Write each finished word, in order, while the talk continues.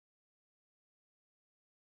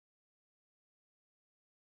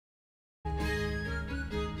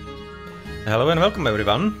Hello and welcome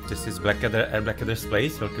everyone, this is Blackadder at Blackadder's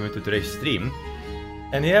Place, welcome to today's stream.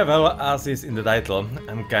 And yeah, well, as is in the title,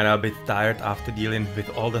 I'm kinda a bit tired after dealing with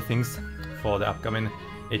all the things for the upcoming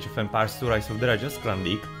Age of Empires 2 Rise of the Rajas Clan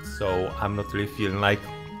League, so I'm not really feeling like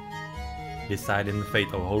deciding the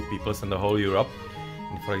fate of whole peoples and the whole Europe,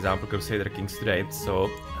 and for example Crusader Kings today, so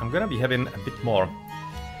I'm gonna be having a bit more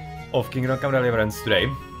of Kingdom Come Deliverance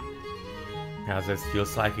today. As it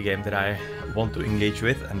feels like a game that I want to engage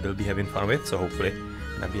with and will be having fun with, so hopefully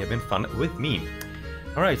you'll be having fun with me.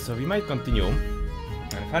 Alright, so we might continue.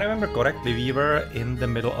 And if I remember correctly, we were in the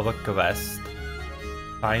middle of a quest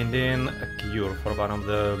finding a cure for one of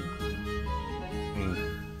the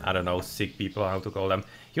I don't know, sick people, how to call them.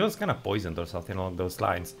 He was kind of poisoned or something along those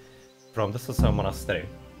lines from the Sázava monastery.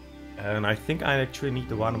 And I think I actually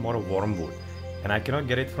need one more wormwood. And I cannot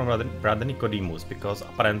get it from Brother Nicodemus, because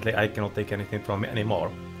apparently I cannot take anything from him anymore.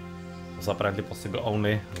 It was apparently possible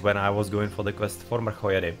only when I was going for the quest for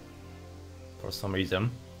Mrchoyedy, for some reason.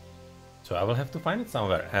 So I will have to find it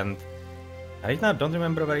somewhere, and right now I don't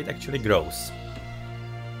remember where it actually grows.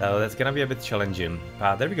 So that's gonna be a bit challenging.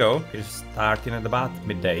 But there we go, we're starting at about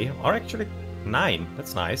midday, or actually 9,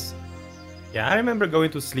 that's nice. Yeah, I remember going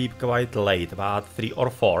to sleep quite late, about 3 or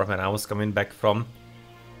 4, when I was coming back from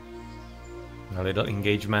a little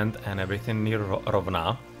engagement and everything near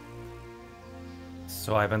Rovna.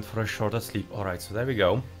 So I went for a shorter sleep. Alright, so there we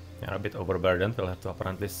go. We are a bit overburdened. We'll have to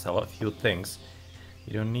apparently sell a few things.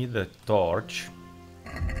 We don't need the torch.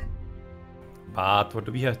 But what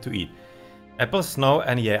do we have to eat? Apple snow,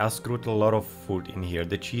 and yeah, I screwed a lot of food in here.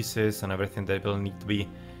 The cheeses and everything that will need to be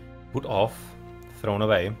put off, thrown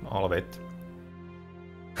away, all of it.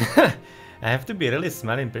 I have to be really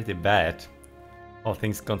smelling pretty bad. All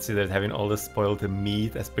things considered, having all the spoiled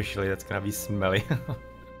meat, especially, that's gonna be smelly.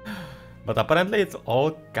 But apparently it's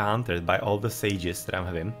all countered by all the sages that I'm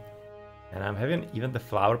having. And I'm having even the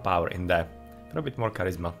flower power in there. For a bit more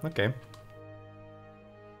charisma, okay.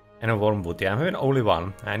 And a wormwood, yeah, I'm having only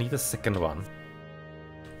one. I need a second one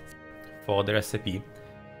for the recipe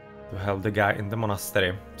to help the guy in the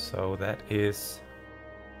monastery. So that is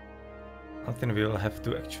something we will have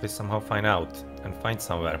to actually somehow find out and find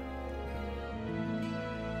somewhere.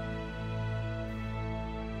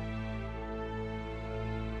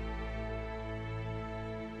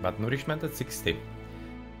 But nourishment at 60.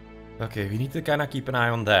 Okay, we need to kinda keep an eye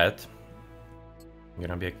on that. I'm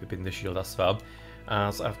gonna be equipping the shield as well.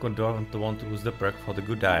 So I've got to want to use the perk for the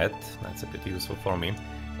good diet. That's a pretty useful for me.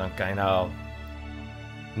 So I'm kinda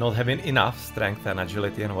not having enough strength and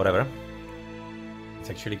agility and whatever. It's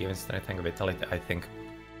actually giving strength and vitality, I think.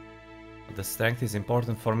 But the strength is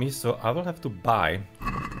important for me, so I will have to buy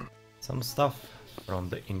some stuff from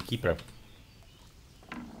the innkeeper.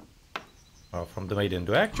 Or from the maiden.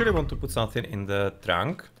 Do I actually want to put something in the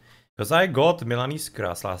trunk? Because I got Milanese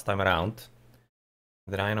grass last time around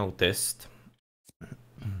that I noticed.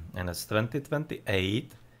 And it's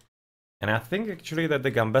 2028. And I think actually that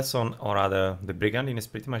the Gambeson, or rather the Brigandine, is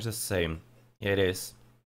pretty much the same. Yeah, it is.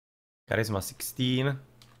 Charisma 16.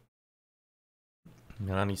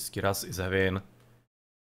 Milanese grass is having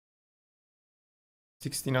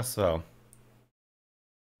 16 as well.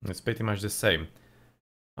 It's pretty much the same.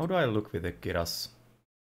 How do I look with the Kiras?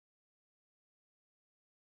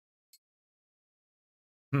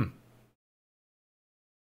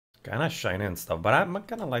 Kinda shiny and stuff, but I'm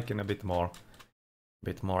kinda liking a bit more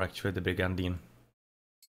actually the Brigandine.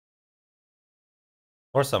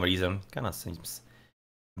 For some reason, kinda seems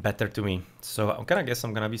better to me. So I'm kinda guess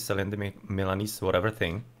I'm gonna be selling the Milanese whatever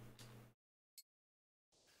thing.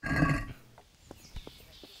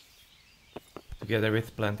 Together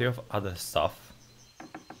with plenty of other stuff.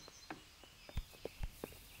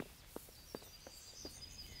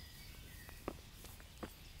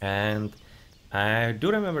 And I do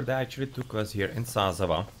remember that actually took us here in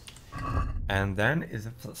Sázava. And then is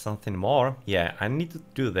it something more? Yeah, I need to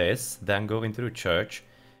do this, then go into the church.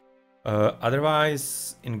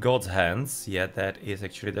 Otherwise, in God's hands, yeah, that is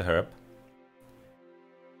actually the herb.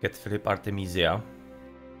 Get Philip Artemisia.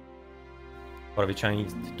 For which I need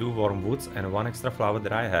 2 wormwoods and 1 extra flower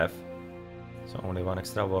that I have. So only 1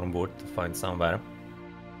 extra wormwood to find somewhere.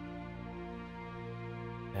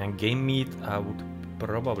 And game meat I would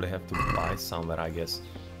probably have to buy somewhere, I guess.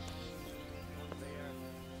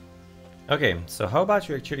 Okay, so how about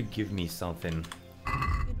you actually give me something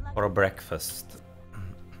for a breakfast?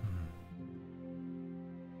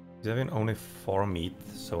 He's having only 4 meat,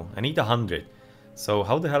 so I need 100. So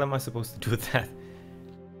how the hell am I supposed to do that?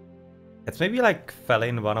 It's maybe like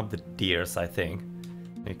felling one of the deers, I think.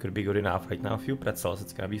 It could be good enough. Right now, a few pretzels,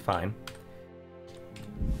 it's gonna be fine.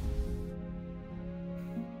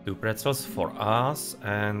 2 pretzels for us,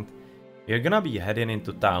 and we're gonna be heading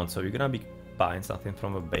into town, so we're gonna be buying something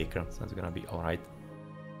from a baker, so it's gonna be alright.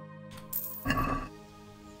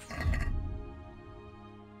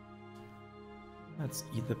 Let's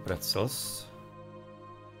eat the pretzels.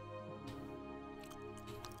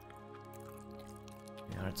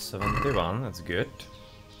 We are at 71, that's good.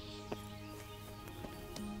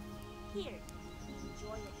 Here,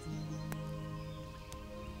 enjoy it.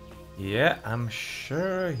 Yeah, I'm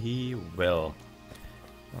sure he will.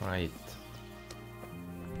 Alright.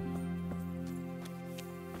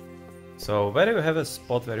 So, where do you have a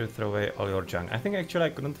spot where you throw away all your junk? I think actually I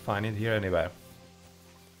couldn't find it here anywhere.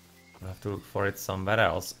 I'll have to look for it somewhere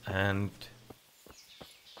else, and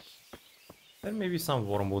there may be some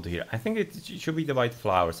wormwood here. I think it should be the white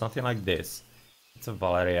flower, something like this. It's a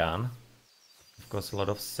valerian. Of course, a lot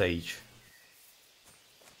of sage.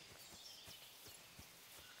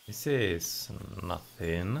 This is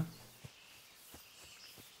nothing.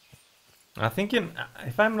 I think,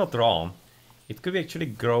 if I'm not wrong, it could be actually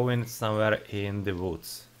growing somewhere in the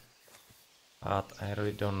woods. But I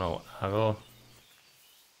really don't know. I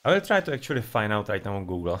will try to actually find out right now on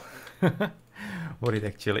Google what it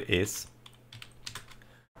actually is.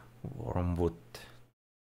 Wormwood.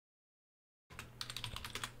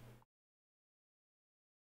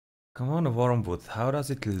 Come on, wormwood. How does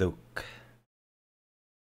it look?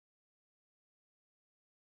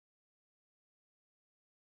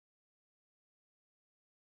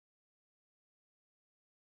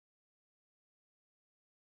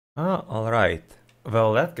 Ah, alright.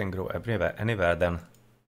 Well, that can grow anywhere then.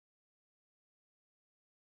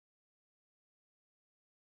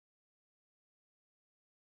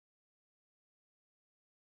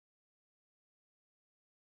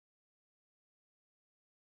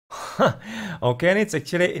 Okay, and it's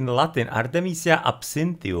actually in Latin, Artemisia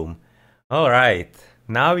absinthium. Alright,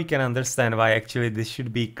 now we can understand why actually this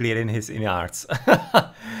should be clear in his innards.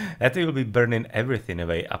 That will be burning everything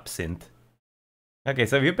away, absinthe. Okay,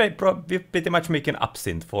 so we're pretty much making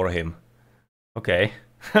absinthe for him. Okay,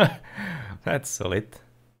 that's solid.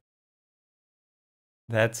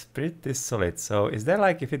 That's pretty solid. So is there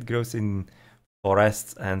like if it grows in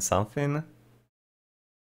forests and something?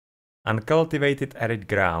 Uncultivated arid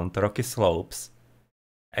ground, rocky slopes,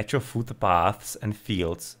 edge of footpaths and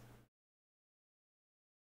fields.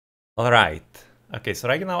 Alright. Okay, so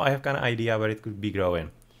right now I have kind of idea where it could be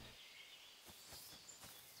growing.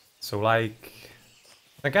 So like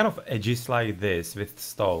the kind of edges like this with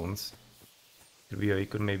stones. We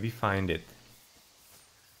could maybe find it.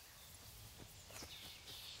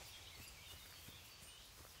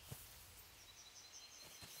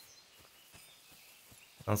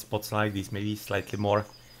 Some spots like these, maybe slightly more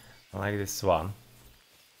like this one.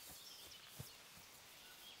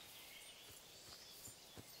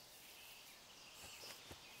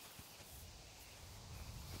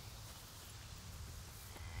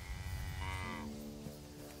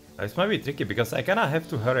 This might be tricky because I kinda have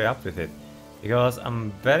to hurry up with it. Because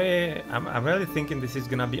I'm really thinking this is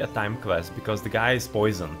gonna be a time quest because the guy is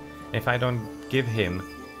poisoned. If I don't give him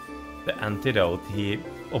the antidote, he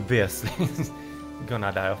obviously is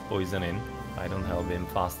gonna die of poisoning if I don't help him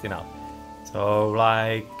fast enough. So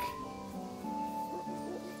like,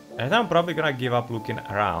 and I'm probably gonna give up looking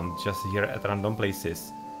around just here at random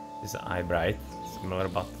places. Is eye bright? Similar,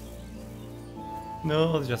 but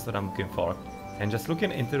no, it's just what I'm looking for. And just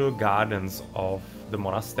looking into the gardens of the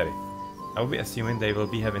monastery. I will be assuming they will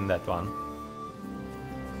be having that one.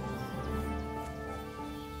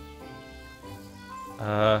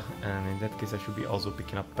 And in that case I should be also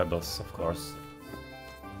picking up pebbles, of course.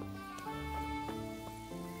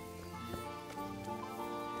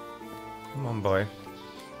 Come on, boy.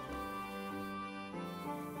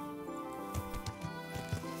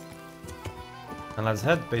 And let's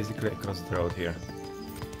head basically across the road here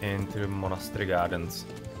into monastery gardens.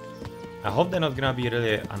 I hope they're not gonna be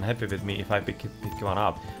really unhappy with me if I pick one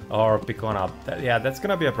up. Or pick one up. Yeah, that's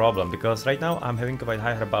gonna be a problem because right now I'm having quite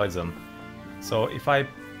high herbalism. So if I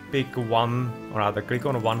pick one, or rather click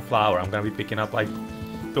on one flower, I'm gonna be picking up like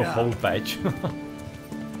the whole patch.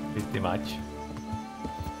 Pretty much.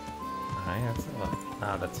 Alright, that's a lot.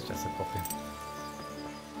 Ah, that's just a poppy.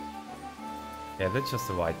 Yeah, that's just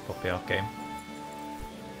a white poppy, okay.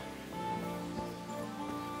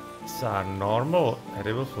 These are normal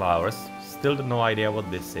edible flowers. Still no idea what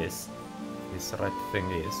this is. This red thing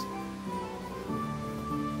is.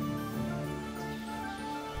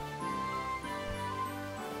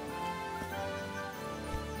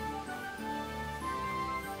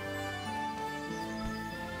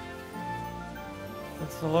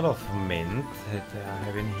 That's a lot of mint that I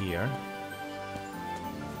have in here.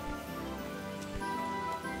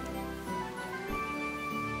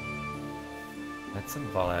 It's a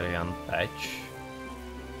valerian patch.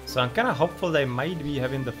 So I'm kind of hopeful they might be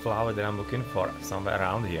having the flower that I'm looking for somewhere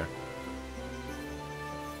around here.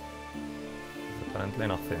 Apparently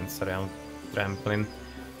nothing. Sorry, I'm trampling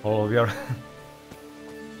all of your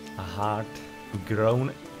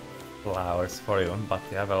hard-grown flowers for you. But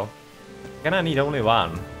yeah, well, I kinda need only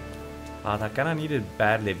one. But I kinda need it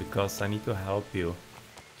badly because I need to help you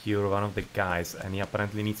cure one of the guys, and he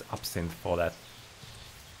apparently needs absinthe for that.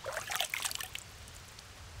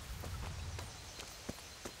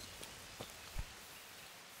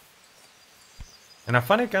 And I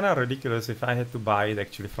find it kind of ridiculous if I had to buy it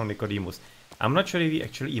actually from Nicodemus. I'm not sure if he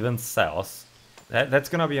actually even sells. That's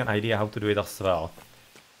gonna be an idea how to do it as well.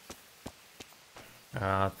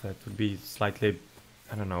 That would be slightly,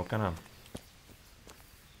 I don't know, kind of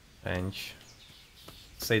strange,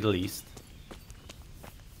 to say the least.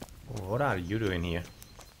 What are you doing here?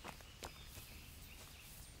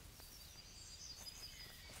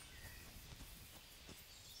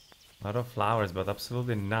 A lot of flowers, but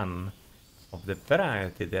absolutely none of the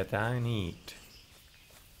variety that I need.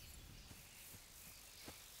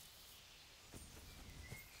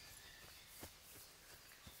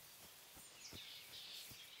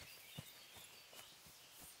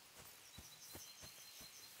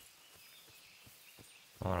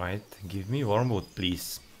 Alright, give me wormwood,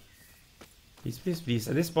 please. Please, please, please.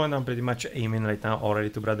 At this point I'm pretty much aiming right now already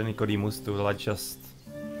to Brother Nicodemus to like just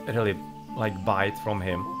really like buy it from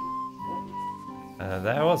him.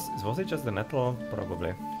 Was it just the nettle?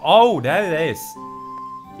 Probably. Oh, there it is!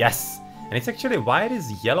 Yes! And it's actually, why it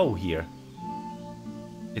is yellow here?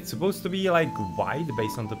 It's supposed to be like white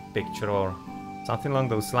based on the picture or something along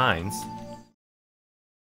those lines.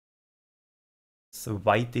 So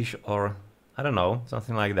whitish or, I don't know,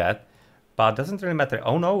 something like that. But doesn't really matter.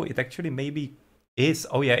 Oh no, it actually maybe is.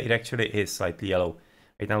 Oh yeah, it actually is slightly yellow.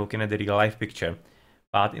 Right now looking at the real life picture.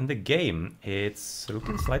 But in the game, it's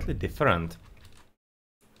looking slightly different.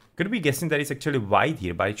 Could be guessing that it's actually white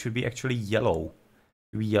here, but it should be actually yellow. It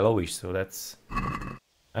should be yellowish, so that's...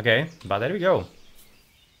 Okay, but there we go.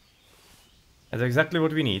 That's exactly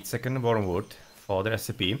what we need. Second wormwood for the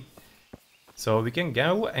recipe. So we can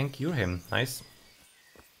go and cure him. Nice.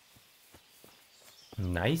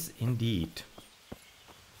 Nice indeed.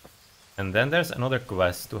 And then there's another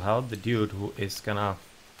quest to help the dude who is kinda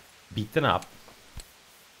beaten up.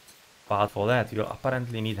 But for that you'll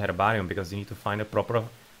apparently need herbarium because you need to find a proper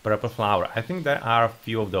purple flower. I think there are a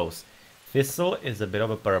few of those. Thistle is a bit of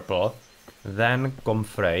a purple. Then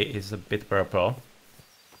comfrey is a bit purple.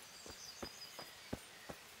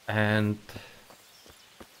 And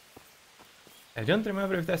I don't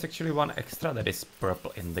remember if there's actually one extra that is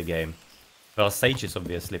purple in the game. Well, sage is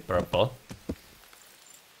obviously purple.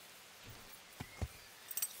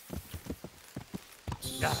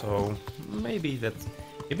 So maybe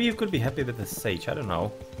you could be happy with the sage, I don't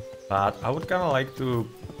know. But I would kinda like to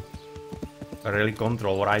really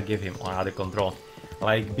control what I give him, or other control.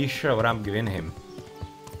 Like, be sure what I'm giving him.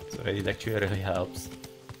 So it actually really helps.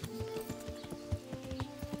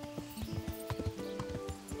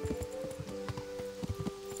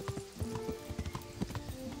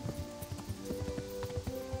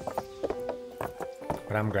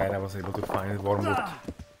 But I'm glad I was able to find wormwood.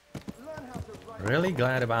 Really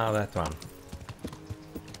glad about that one.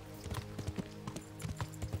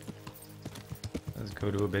 Let's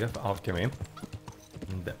go do a bit of alchemy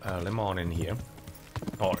in the early morning here.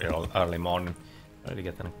 Or early morning. Already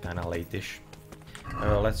getting kinda late-ish.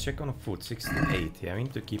 Let's check on food. 68. Yeah, I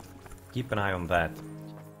need to keep an eye on that,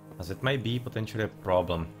 as it might be potentially a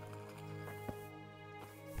problem.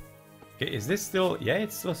 Okay, is this still... Yeah,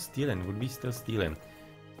 it's still stealing. Would be still stealing.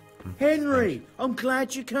 Henry, I'm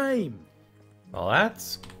glad you came. Well,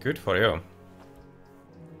 that's good for you.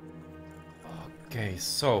 Okay,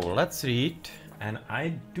 so let's read. And I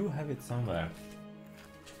do have it somewhere.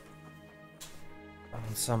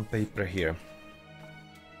 On some paper here.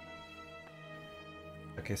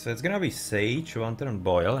 Okay, so it's gonna be sage, 1 turn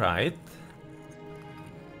boil, right?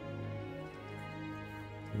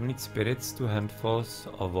 You need spirits, 2 handfuls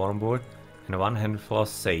of wormwood, and 1 handful of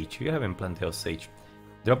sage. You have plenty of sage.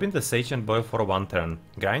 Drop in the sage and boil for 1 turn.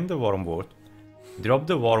 Grind the wormwood. Drop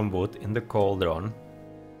the wormwood in the cauldron.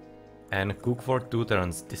 And cook for 2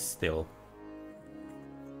 turns, distill.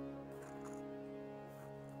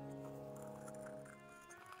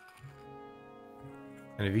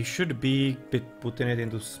 And we should be putting it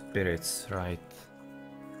into spirits, right?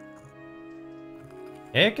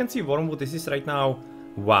 Yeah, you can see wormwood, this is right now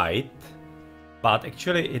white. But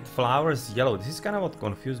actually it flowers yellow. This is kind of what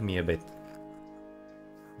confused me a bit.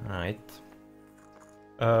 Right.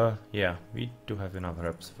 Yeah, we do have enough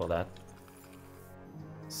herbs for that.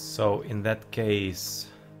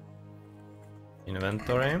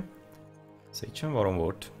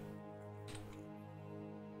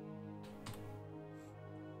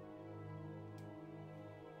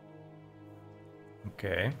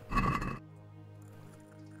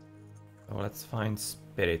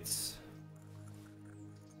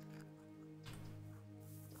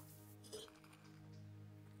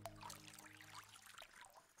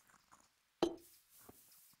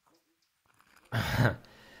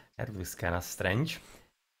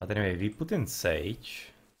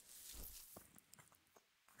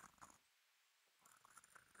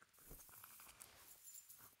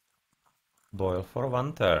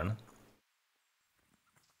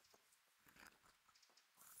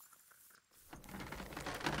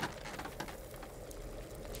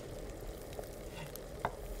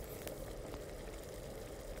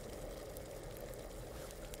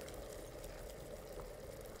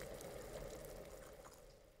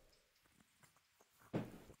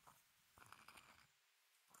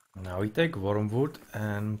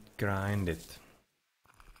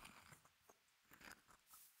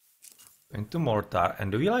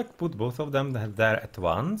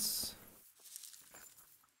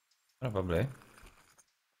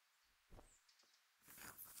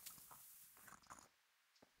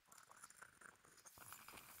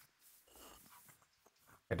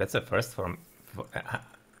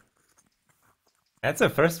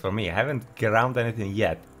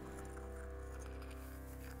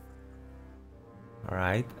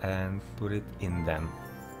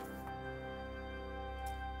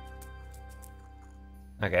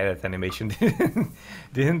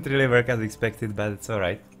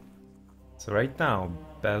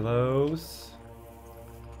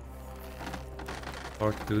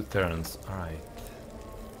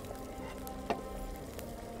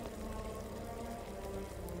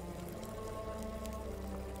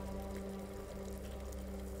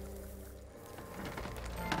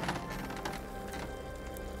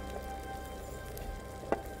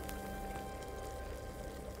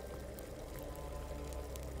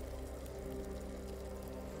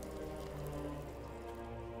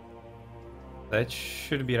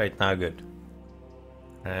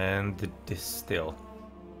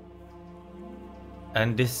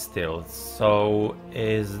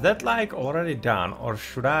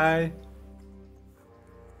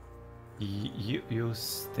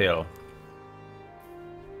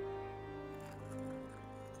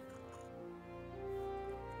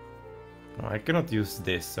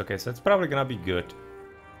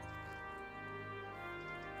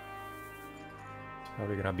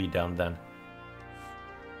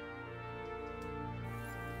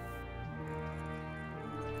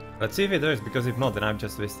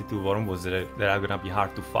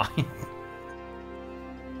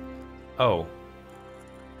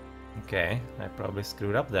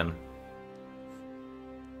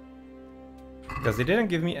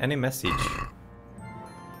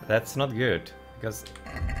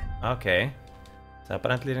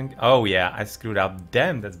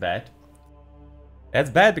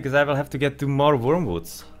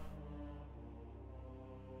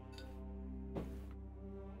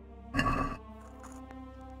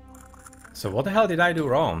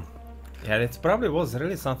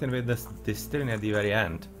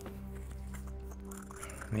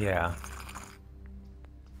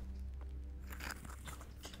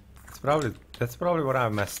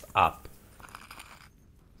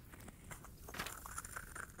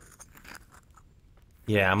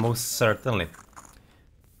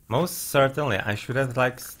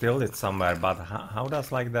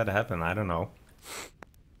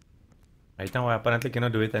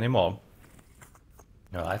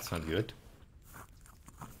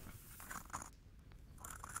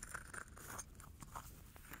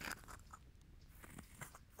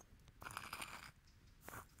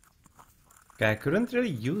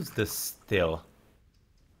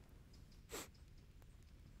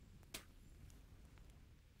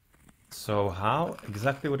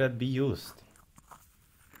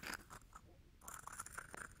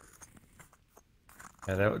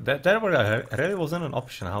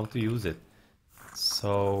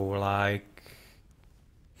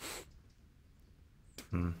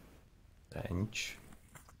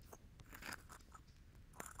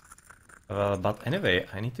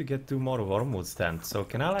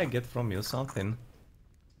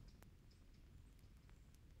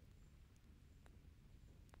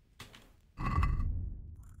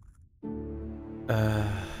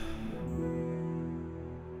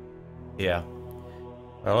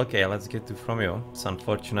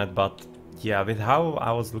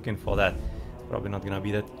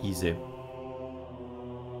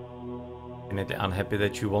 Definitely unhappy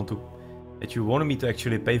that you wanted me to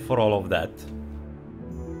actually pay for all of that.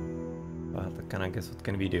 But can I guess what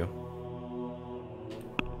can we do?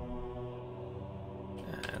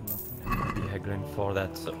 And nothing be haggling for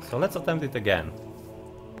that. So let's attempt it again.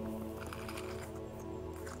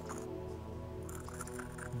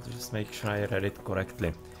 Just make sure I read it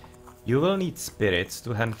correctly. You will need spirits,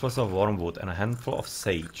 2 handfuls of wormwood and a handful of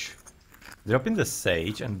sage. Drop in the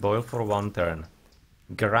sage and boil for 1 turn.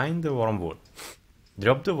 Grind the wormwood.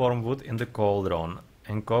 Drop the wormwood in the cauldron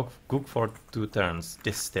and cook for 2 turns.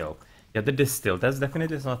 Distill. Yeah, the distill. That's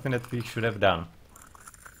definitely something that we should have done.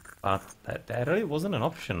 But that really wasn't an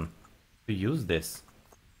option to use this.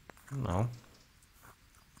 No.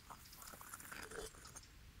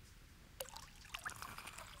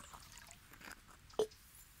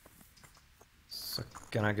 So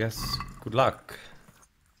can I guess good luck?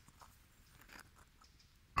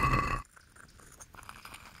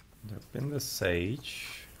 Drop in the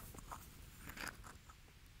sage.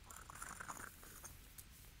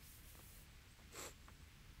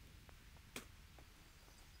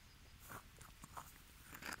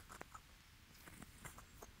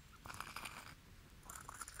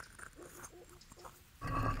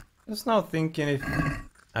 Just now thinking if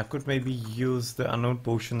I could maybe use the unknown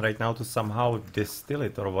potion right now to somehow distill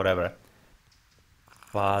it or whatever.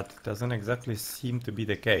 But it doesn't exactly seem to be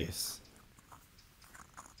the case.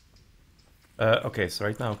 Okay, so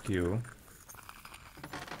right now Q.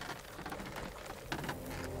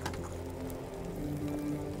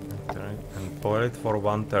 And boil it for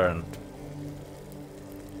 1 turn.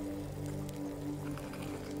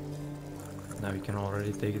 Now we can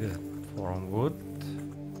already take the wormwood.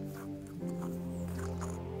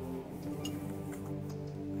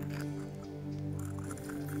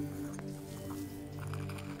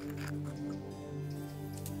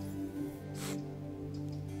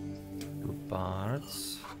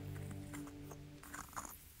 Parts.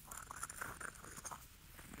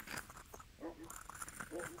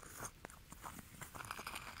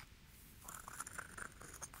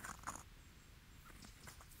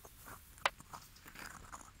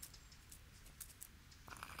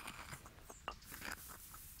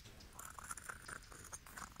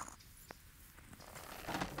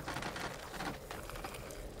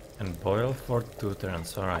 And boil for 2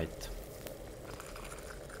 turns, alright.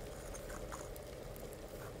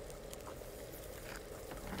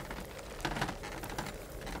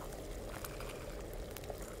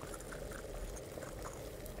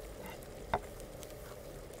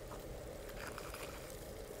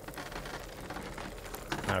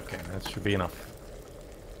 Okay, that should be enough.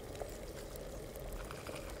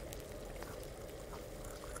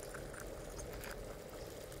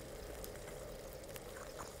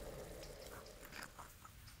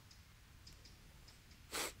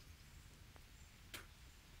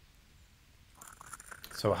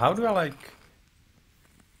 So how do I like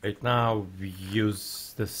right now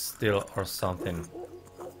use the still or something?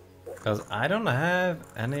 Because I don't have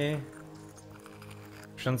any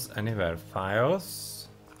options anywhere. Files.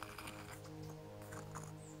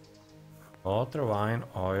 Water, wine,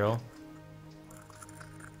 oil,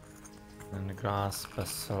 and the grass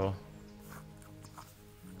pestle.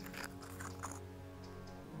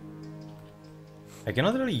 I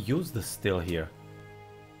cannot really use the still here.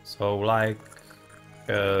 So like,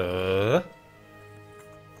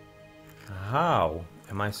 how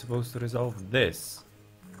am I supposed to resolve this?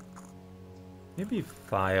 Maybe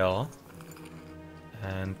file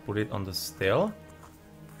and put it on the still.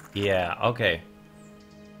 Yeah, okay.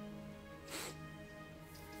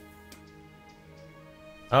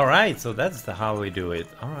 Alright, so that's how we do it.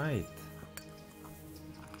 Alright.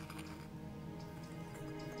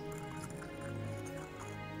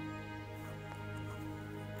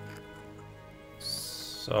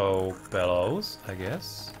 So, bellows, I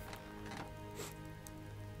guess.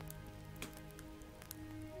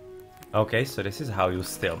 Okay, so this is how you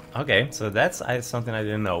still. Okay, so that's something I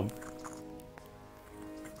didn't know.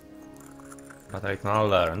 But I now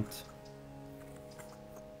learned.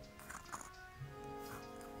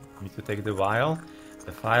 Need to take the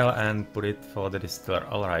file and put it for the distiller.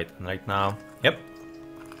 Alright, and right now, yep.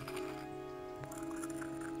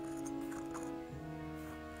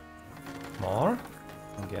 More,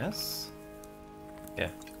 I guess.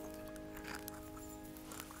 Yeah.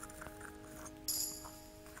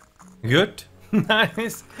 Good.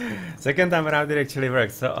 Nice. Second time around it actually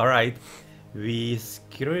worked. So, alright. We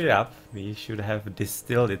screwed it up. We should have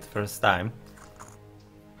distilled it first time.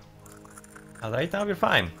 But right now we're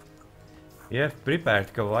fine. We have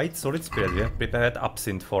prepared quite solid spirit. We have prepared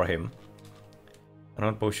absinthe for him.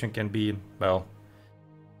 Unknown potion can be, well,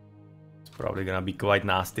 probably gonna be quite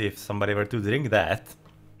nasty if somebody were to drink that.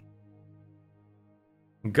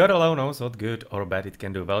 God alone knows what good or bad it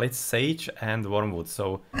can do. Well, it's sage and wormwood,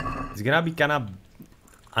 so it's gonna be kind of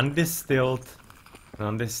undistilled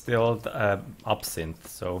absinthe,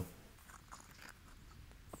 so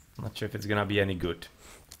not sure if it's gonna be any good.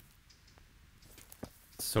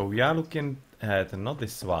 So we are looking at not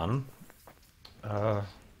this one.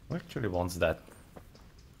 Who actually wants that?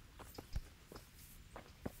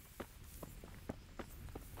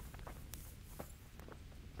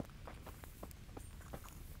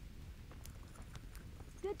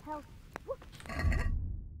 Good health.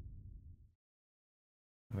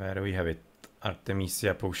 Where do we have it?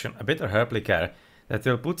 Artemisia potion. A bitter herb liqueur that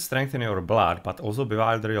will put strength in your blood, but also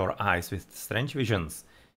bewilder your eyes with strange visions.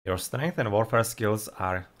 Your strength and warfare skills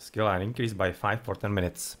are increased by 5 for 10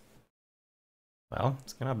 minutes. Well,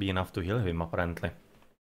 it's gonna be enough to heal him, apparently.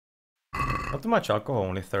 Not too much alcohol,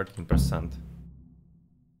 only 13%.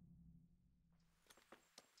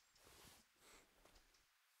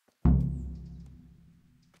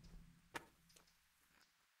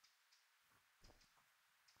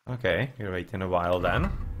 Okay, we're waiting a while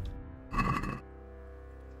then.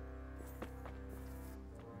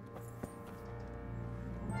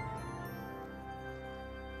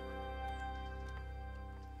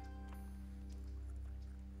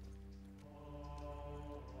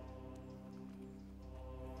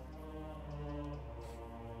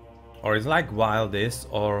 Or it's like while this,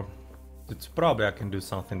 or it's probably I can do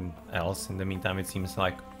something else in the meantime, it seems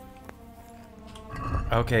like.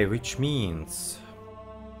 Okay, which means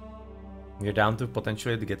we're down to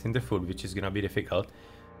potentially getting the food, which is gonna be difficult.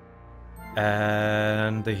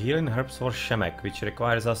 And the healing herbs for Shemek, which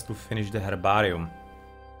requires us to finish the herbarium.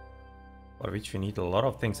 For which we need a lot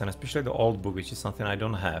of things, and especially the old book, which is something I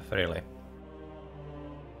don't have, really.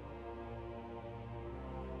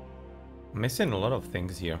 I'm missing a lot of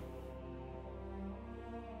things here.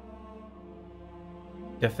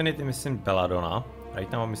 Definitely missing belladonna.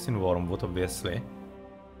 Right now I'm missing wormwood, obviously.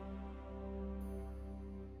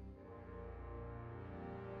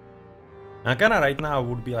 And kinda right now I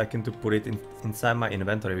would be liking to put it inside my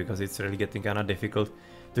inventory, because it's really getting kinda difficult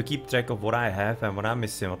to keep track of what I have and what I'm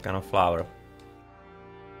missing, what kind of flower.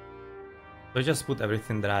 So just put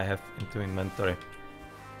everything that I have into inventory.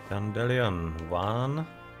 Dandelion 1.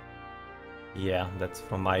 Yeah, that's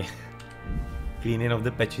from my cleaning of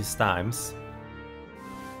the patches times.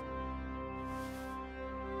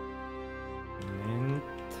 Mint.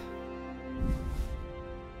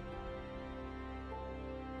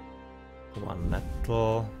 One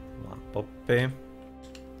nettle, one poppy.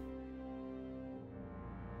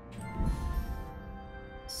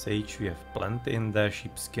 Sage, we have plenty in there,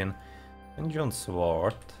 sheepskin. And John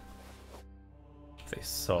sword. This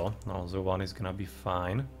so, also one is gonna be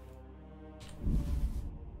fine.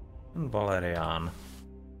 And valerian.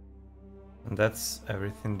 And that's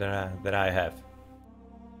everything that I have.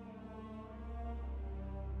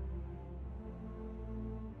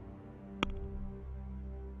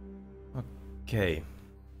 Okay.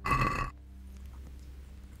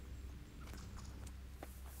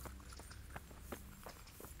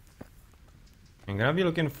 I'm gonna be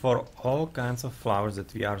looking for all kinds of flowers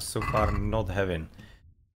that we are so far not having.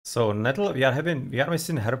 So nettle, we are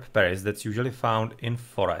missing herb berries that's usually found in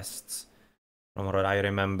forests, from what I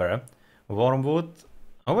remember. Wormwood.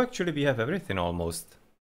 Oh, actually we have everything almost.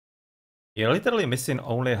 You're literally missing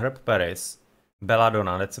only herb berries.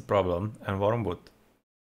 Belladonna, that's a problem, and wormwood.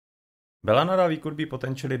 Belladonna we could be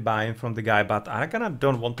potentially buying from the guy, but I kinda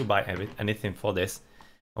don't want to buy anything for this.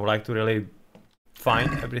 I would like to really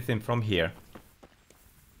find everything from here.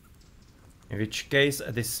 In which case,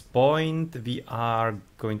 at this point, we are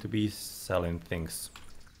going to be selling things.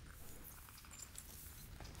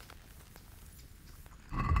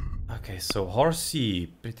 Okay, so Horsey,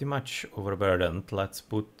 pretty much overburdened. Let's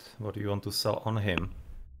put what we want to sell on him,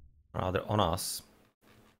 rather on us.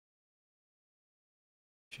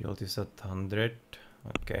 Shield is at 100,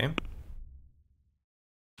 okay.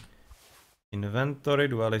 Inventory,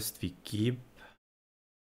 duelist we keep.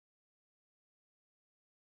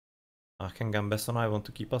 Aachen Gambeson I want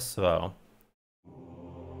to keep as well.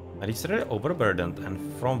 And he's really overburdened, and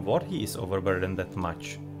from what he is overburdened that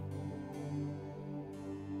much?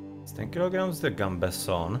 It's 10 kilograms the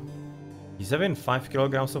Gambeson. He's having 5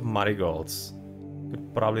 kilograms of marigolds.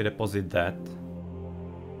 Could probably deposit that.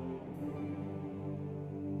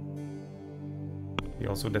 We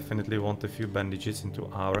also definitely want a few bandages into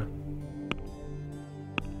our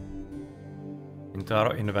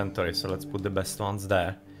inventory, so let's put the best ones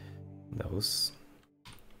there. Those.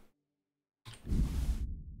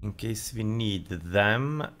 In case we need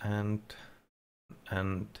them, and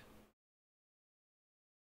and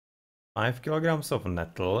 5 kilograms of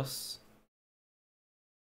nettles.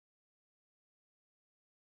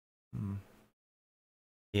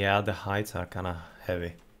 Yeah, the hides are kinda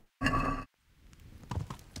heavy.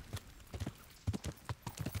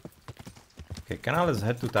 Okay, kinda let's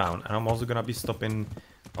head to town, and I'm also gonna be stopping...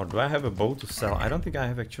 Or do I have a bow to sell? I don't think I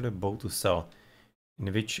have actually a bow to sell.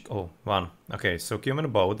 In which... Oh, one. Okay, so human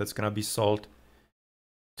bow, that's gonna be sold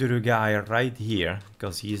to the guy right here,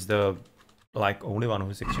 because he's the, like, only one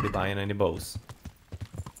who's actually buying any bows.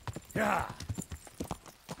 Yeah.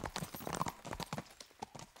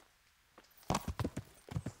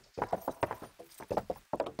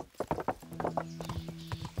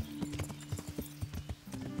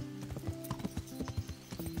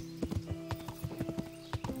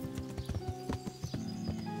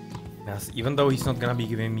 Yes, even though he's not gonna be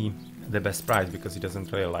giving me the best price because he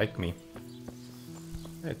doesn't really like me,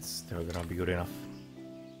 it's still gonna be good enough.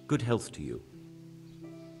 Good health to you.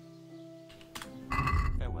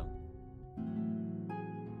 Farewell.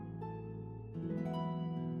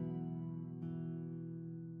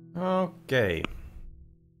 Okay.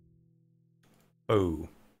 Oh.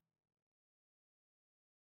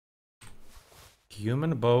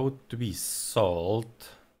 Human bow to be sold.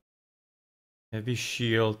 Heavy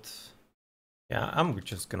shield. Yeah, I'm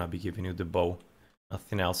just gonna be giving you the bow.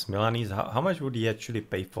 Nothing else. Milanese, how much would he actually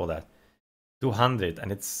pay for that? 200, and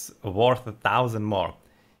it's worth 1,000 more.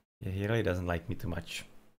 Yeah, he really doesn't like me too much.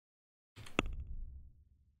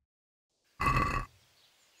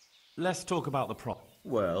 Let's talk about the prop.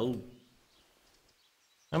 Well,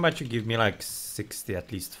 How about you give me like 60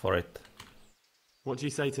 at least for it? What do you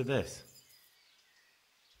say to this?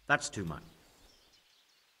 that's too much.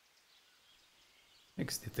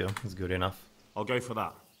 62 is good enough. I'll go for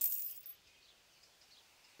that.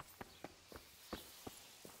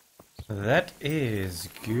 That is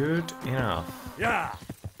good enough. Yeah.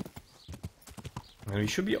 And we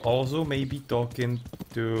should be also maybe talking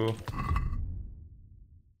to...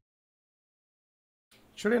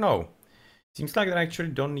 Actually, no. Seems like I actually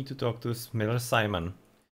don't need to talk to Miller Simon.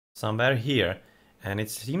 Somewhere here. And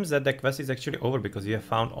it seems that the quest is actually over because we have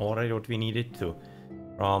found already what we needed to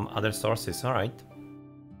from other sources. Alright.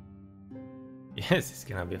 Yes, it's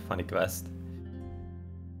gonna be a funny quest.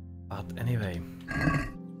 But anyway.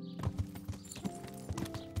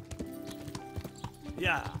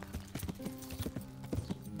 Yeah.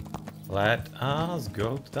 Let us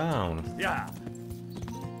go down. Yeah.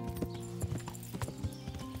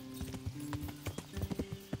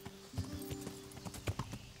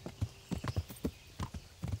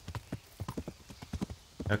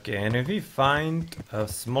 Okay, and if we find a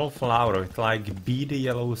small flower with like beady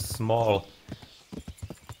yellow small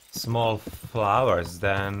flowers,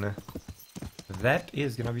 then that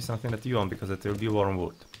is gonna be something that you want because it will be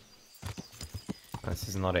wormwood. This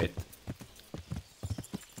is not it.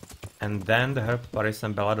 And then the herb Paris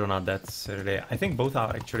and belladonna, that's really... I think both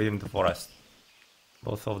are actually in the forest.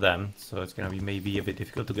 Both of them, so it's gonna be maybe a bit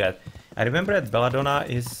difficult to get. I remember that belladonna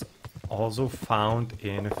is also found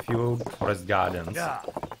in a few forest gardens. Yeah.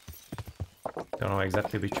 Don't know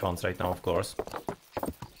exactly which ones right now, of course.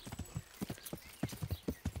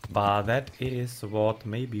 But that is what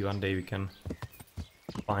maybe one day we can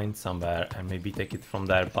find somewhere and maybe take it from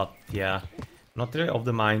there. But yeah, not really of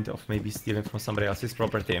the mind of maybe stealing from somebody else's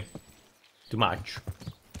property too much.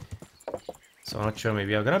 So I'm not sure,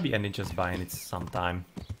 maybe I'm gonna be ending just buying it sometime.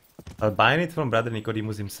 But buying it from Brother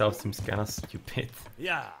Nicodemus himself seems kinda stupid.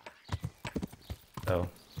 Yeah. So,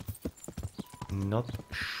 not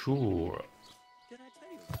sure.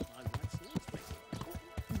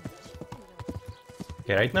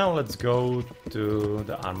 Okay, right now let's go to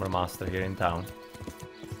the armor master here in town.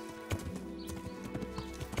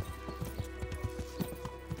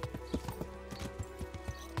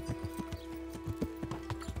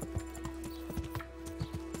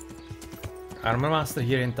 Armor master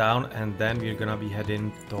here in town, and then we're gonna be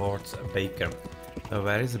heading towards a baker. So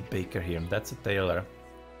where is a baker here? That's a tailor.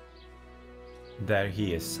 There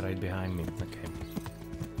he is, right behind me. Okay.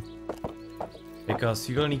 Because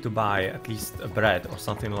you will need to buy at least a bread or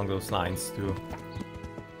something along those lines to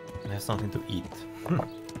have something to eat.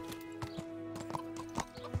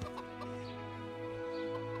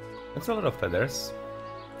 That's a lot of feathers.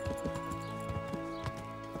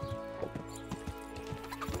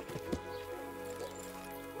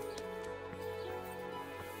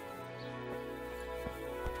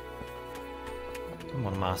 Come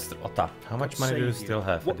on, Master Otta. How much money do you still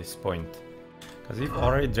have at this point? Because we've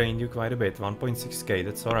already drained you quite a bit. 1.6k,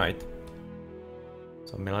 that's alright.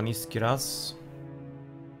 So Milanese Kiras.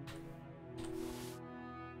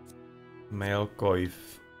 Male coif.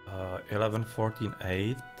 11, 14,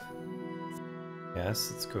 8.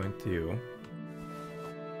 Yes, it's going to you.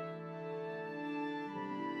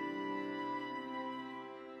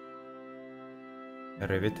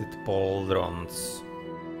 Riveted pauldrons.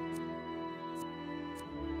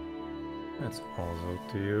 That's also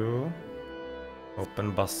to you.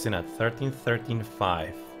 Open bassinet. 13, 13,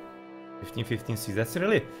 5. 15, 15, 6. That's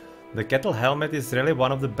really... The kettle helmet is really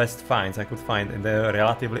one of the best finds I could find in the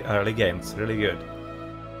relatively early games. Really good.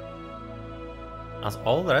 As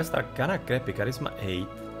all the rest are kinda crappy. Charisma 8.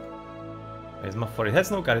 Charisma 4. It has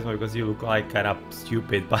no charisma because you look like kinda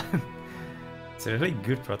stupid, but it's a really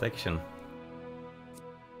good protection.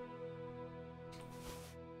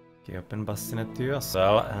 Okay, open bassinet to you as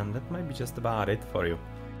well, and that might be just about it for you.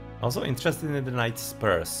 Also interested in the knight's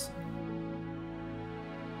spurs.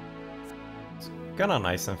 It's kinda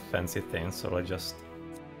nice and fancy thing, so let's just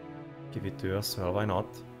give it to you as well, why not?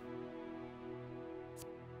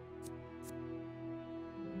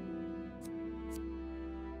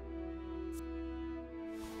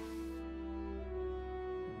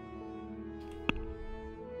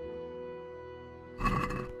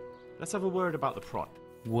 Let's have a word about the price.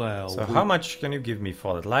 Well, So how much can you give me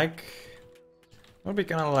for that? Like, would be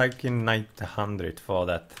kinda like in 900 for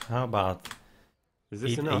that. How about Is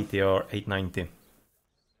this enough? 880 or 890?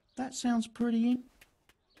 that sounds pretty...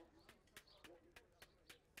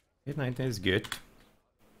 890 is good.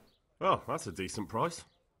 Well, that's a decent price.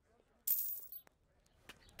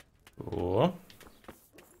 Cool.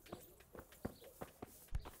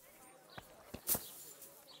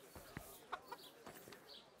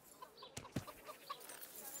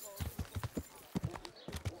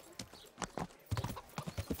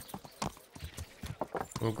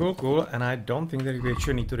 Cool, cool, cool. And I don't think that we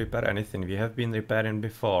actually need to repair anything. We have been repairing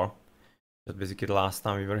before. Just basically the last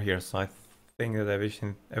time we were here, so I think that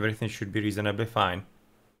everything should be reasonably fine.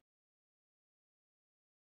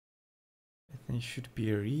 Everything should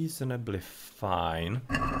be reasonably fine.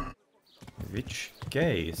 In which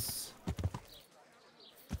case...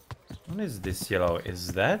 What is this yellow?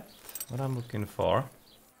 Is that what I'm looking for?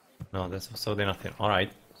 No, that's absolutely nothing.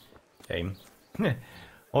 Alright. Okay.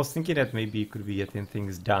 I was thinking that maybe you could be getting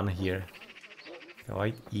things done here.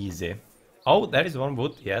 Quite easy. Oh, there is one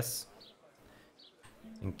wood, yes.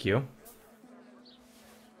 Thank you.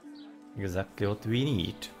 Exactly what we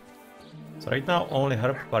need. So right now only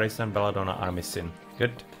Herb, Paris and Belladonna are missing.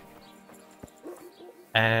 Good.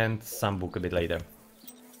 And some book a bit later.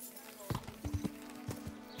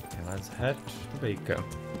 Okay, let's head to Baker.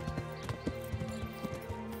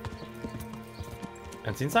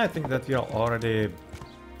 And since I think that we are already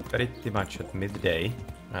pretty much at midday,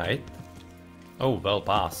 right? Oh, well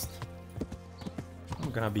past.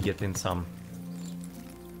 I'm gonna be getting some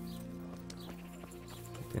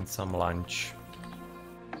lunch.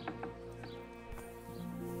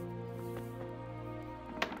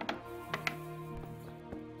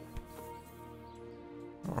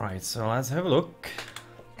 Alright, so let's have a look.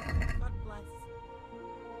 God bless.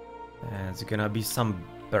 There's gonna be some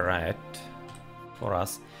bread for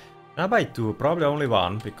us. I'll buy two, probably only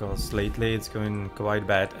one, because lately it's going quite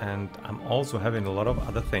bad, and I'm also having a lot of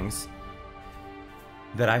other things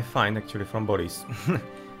that I find actually from bodies.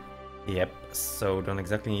 Yep, so don't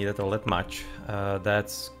exactly need it all that much.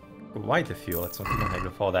 That's quite a few, let's not even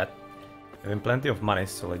have for that. Having plenty of money,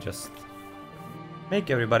 so let's just make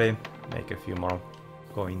everybody make a few more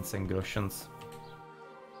coins and groshens.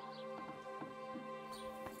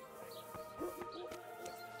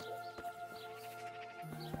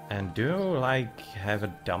 And do like have a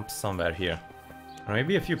dump somewhere here. Or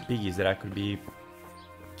maybe a few piggies that I could be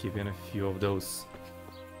keeping a few of those.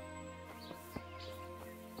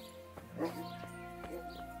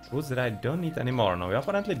 Foods that I don't need anymore. No, we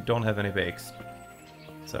apparently don't have any pigs.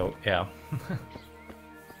 So yeah.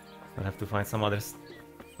 I'll have to find some other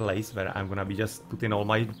place where I'm gonna be just putting all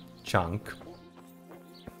my junk.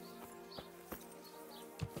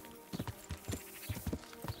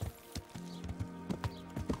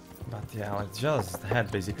 But yeah, let's just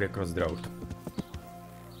head basically across the road.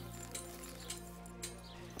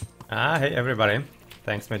 Ah, hey everybody.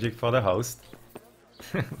 Thanks Magic for the host.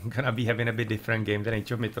 I'm gonna be having a bit different game than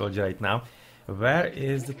Age of Mythology right now. Where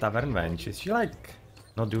is the tavern wench? Is she like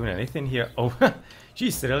not doing anything here? Oh,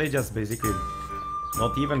 she's really just basically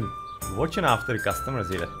not even watching after the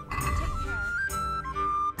customers either.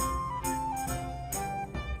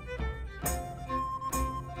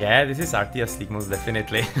 Yeah, this is RTS League most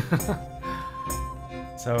definitely.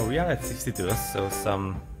 So we are at 62, so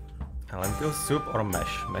some lentil soup or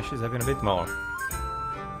mesh. Mesh is having a bit more.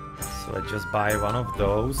 So let's just buy one of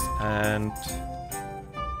those and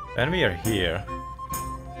When we are here,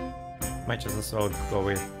 might just as well go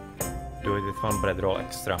with do it with one bread roll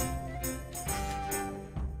extra.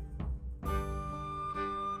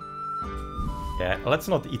 Yeah, let's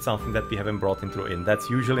not eat something that we haven't brought into the inn. That's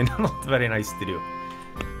usually not very nice to do.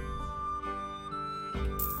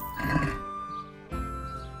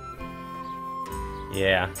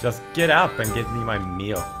 Yeah, just get up and get me my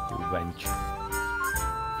meal, you wench.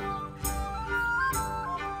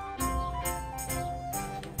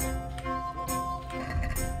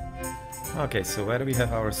 Okay, so where do we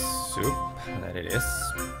have our soup? There it is.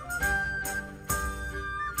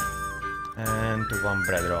 And one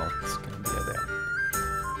bread roll. It's gonna be there.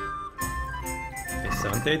 Okay,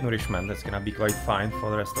 78 nourishment. That's gonna be quite fine for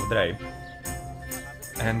the rest of the day.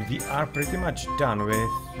 And we are pretty much done with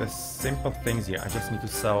the simple things here. I just need to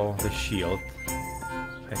sell the shield,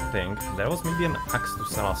 I think. There was maybe an axe to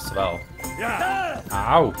sell as well. Yeah.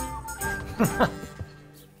 Ow!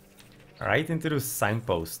 Right into the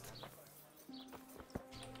signpost.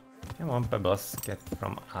 Come on, Pebbles, get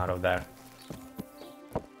from out of there.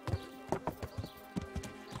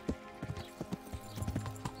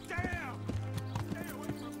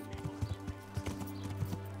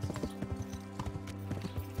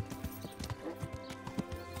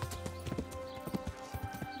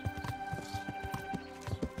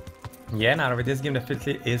 Yeah, now this game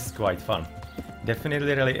definitely is quite fun.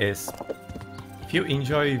 Definitely really is. If you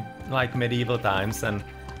enjoy like medieval times and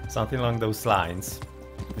something along those lines,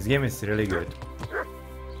 this game is really good.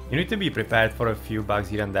 You need to be prepared for a few bugs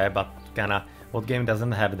here and there, but kinda what game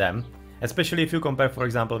doesn't have them? Especially if you compare, for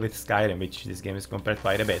example, with Skyrim, which this game is compared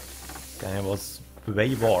quite a bit. Kinda was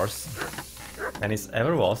way worse than it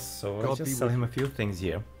ever was, so let's just sell him a few things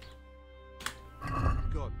here.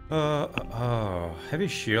 Heavy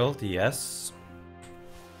shield, yes.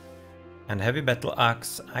 And heavy battle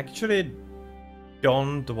axe. I actually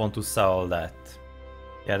don't want to sell that.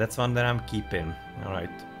 Yeah, that's one that I'm keeping. Alright.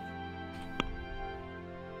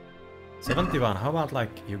 71, how about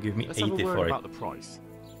like you give me 80 have a word for it? about the price.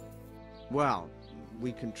 Well,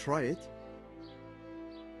 we can try it.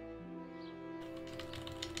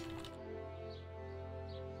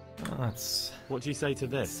 That's What do you say to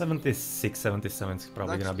this? 76, 77 is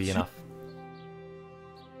probably That's gonna be cheap. enough.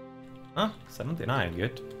 Huh? 79,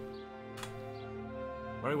 good.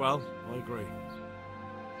 Very well, I agree.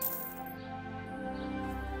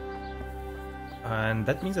 And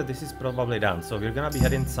that means that this is probably done, so we're gonna be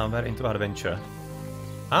heading somewhere into adventure.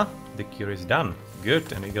 Huh? The cure is done.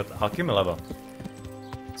 Good, and we got alchemy level.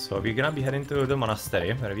 So we're gonna be heading to the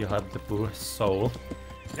monastery, where we'll have the poor soul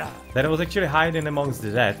that was actually hiding amongst the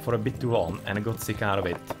dead for a bit too long and got sick out of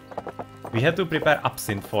it. We had to prepare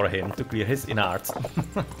absinthe for him to clear his innards.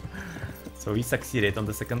 So we succeeded on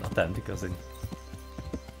the second attempt because it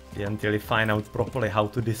didn't really find out properly how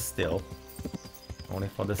to distill. Only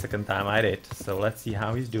for the second time I did. So let's see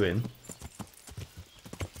how he's doing.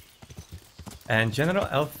 And General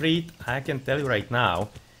Elfried, I can tell you right now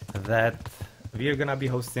that we're gonna be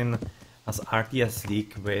hosting as RTS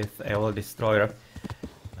League with AOL Destroyer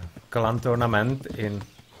clan tournament in,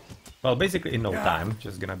 well, basically in no time.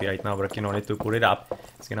 Just gonna be right now working on it to put it up.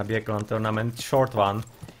 It's gonna be a clan tournament, short one,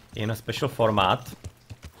 in a special format.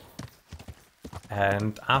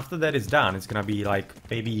 And after that is done, it's gonna be like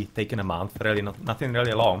maybe taking a month, really nothing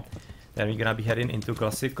really long. Then we're gonna be heading into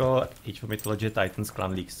classical Age of Mythology Titans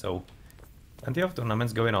clan league. So plenty of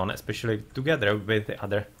tournaments going on, especially together with the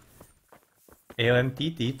other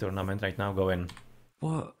ALMTT tournament right now going.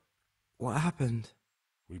 What happened?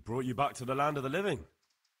 We brought you back to the land of the living.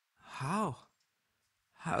 How?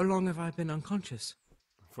 How long have I been unconscious?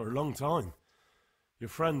 For a long time. Your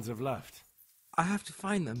friends have left. I have to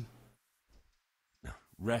find them.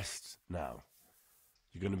 Rest now.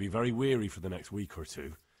 You're going to be very weary for the next week or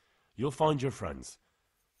two. You'll find your friends.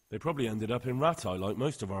 They probably ended up in Ratai like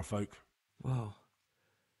most of our folk. Whoa.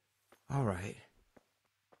 All right.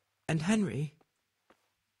 And Henry?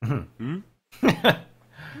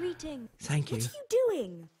 Greetings. Thank you. What are you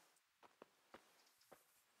doing?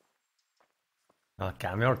 Oh,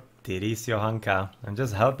 calm your titties, Johanka. I'm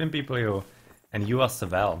just helping people, you. And you as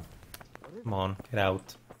well. Come on, get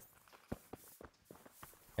out.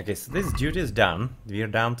 Okay, so this duty is done. We're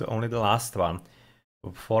down to only the last one.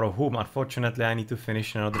 For whom, unfortunately, I need to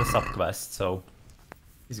finish another sub-quest, so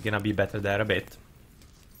it's gonna be better there a bit.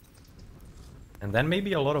 And then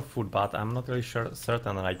maybe a lot of food, but I'm not really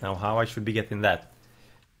certain right now how I should be getting that.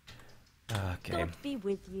 Okay. God be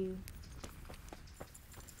with you.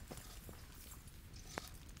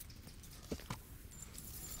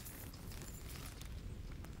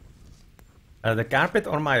 The carpet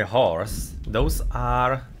on my horse, those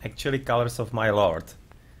are actually colors of my lord.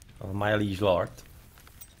 of my liege lord.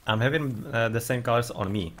 I'm having the same colors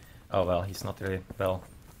on me. Oh well, he's not really well.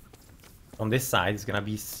 On this side, it's gonna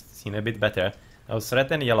be seen a bit better. Those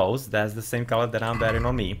red and yellows, that's the same color that I'm wearing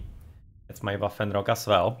on me. That's my Waffenrock as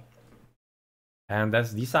well. And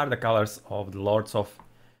these are the colors of the Lords of...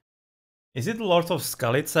 Is it the Lords of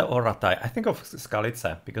Skalice or Rataj? I think of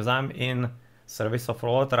Skalice, because I'm in service of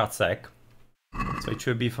Lord Racek. So it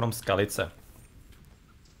should be from Skalice.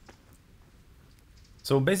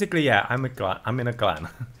 So basically, yeah, I'm in a clan.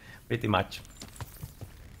 Pretty much.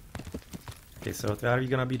 Okay, so what are we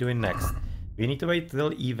gonna be doing next? We need to wait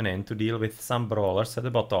till evening to deal with some brawlers at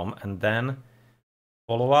the bottom, and then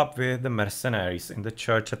follow up with the mercenaries in the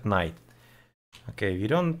church at night. Okay, we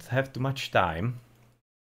don't have too much time.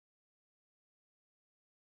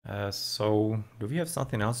 So, do we have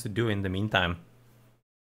something else to do in the meantime?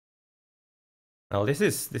 Well, this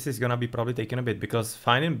is gonna be probably taking a bit, because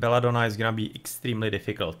finding Belladonna is gonna be extremely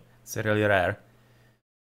difficult. It's really rare.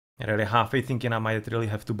 I'm really halfway thinking I might really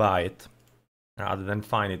have to buy it rather than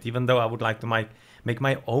find it, even though I would like to make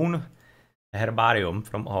my own herbarium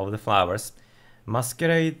from all of the flowers.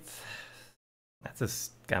 Masquerade, that's a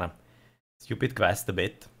kind of stupid quest a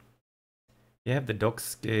bit. We have the dog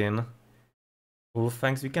skin. Wolf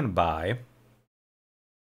fangs we can buy.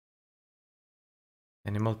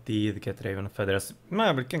 Animal teeth, get raven feathers.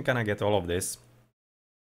 No, we can kinda get all of this.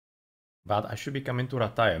 But I should be coming to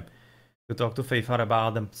Rataj to talk to Feifar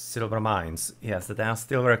about the silver mines. Yes, that they are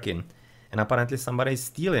still working. And apparently somebody is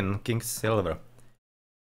stealing King's silver.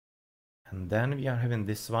 And then we are having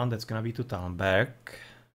this one that's gonna be to Talmberg.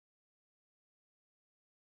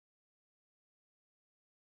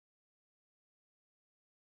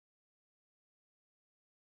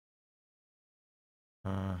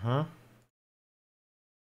 Uh-huh.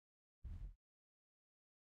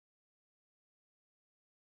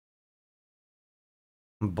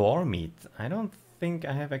 Boar meat. I don't think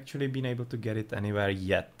I have actually been able to get it anywhere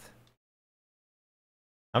yet.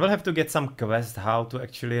 I will have to get some quest how to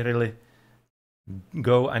actually really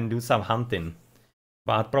go and do some hunting.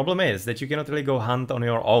 But problem is that you cannot really go hunt on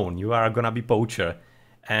your own. You are gonna be poacher.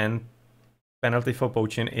 And penalty for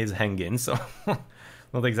poaching is hanging, so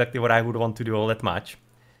not exactly what I would want to do all that much.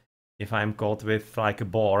 If I'm caught with like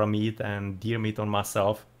boar meat and deer meat on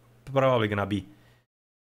myself, probably gonna be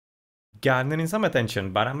garnering some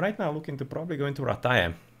attention. But I'm right now looking to probably go into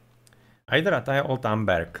Rataj. Either Rataj or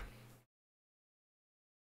Talmberg.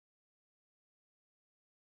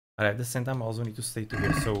 But at the same time I also need to stay to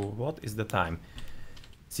here. So what is the time?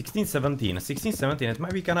 16:17. 16:17. It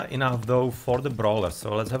might be kinda enough though for the brawlers.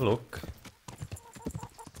 So let's have a look.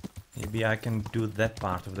 Maybe I can do that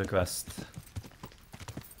part of the quest.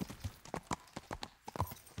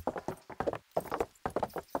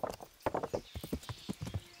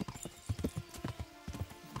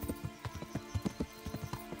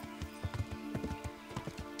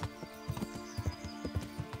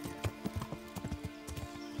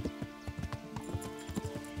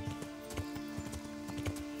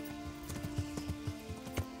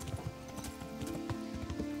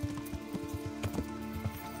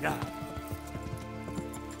 Yeah.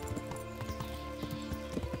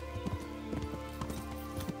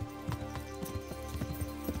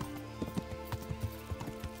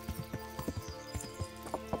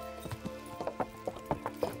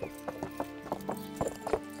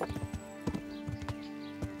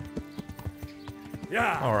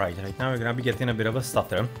 Yeah. Alright, right now we're gonna be getting a bit of a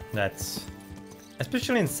stutter. That's...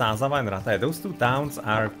 Especially in Sázava and Rataj, those two towns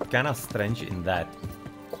are kinda strange in that.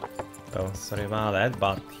 So, sorry about that,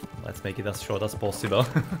 but let's make it as short as possible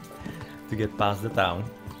to get past the town.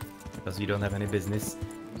 Because we don't have any business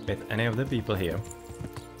with any of the people here.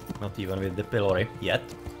 Not even with the pillory yet.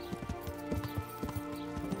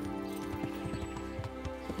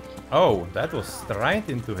 Oh, that was straight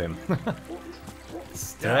into him.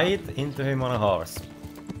 Straight into him on a horse.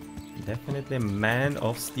 Definitely a man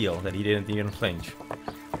of steel that he didn't even flinch.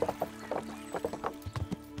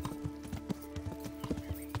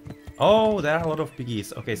 Oh, there are a lot of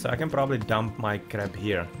piggies. Okay, so I can probably dump my crab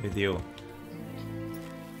here with you.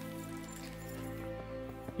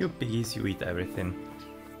 You piggies, you eat everything.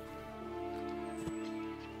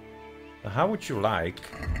 So how would you like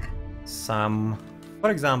some, for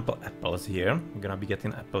example, apples here? I'm gonna be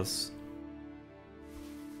getting apples.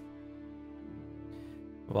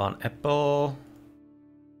 One apple,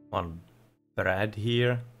 one bread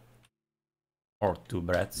here, or two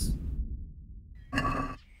breads.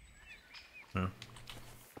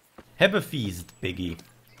 Have a feast, piggy.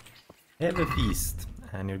 Have a feast.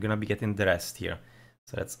 And you're gonna be getting the rest here.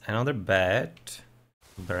 So that's another bread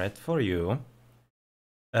for you.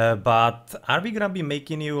 But are we gonna be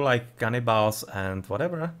making you like cannibals and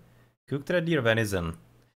whatever? Cooked red deer venison.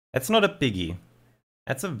 That's not a piggy.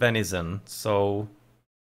 That's a venison, so...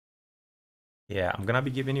 Yeah, I'm gonna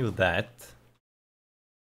be giving you that.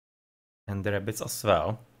 And the rabbits as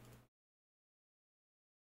well.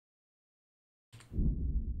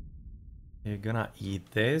 You're gonna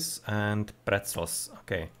eat this and pretzels.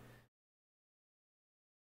 Okay.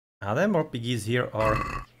 Are there more piggies here or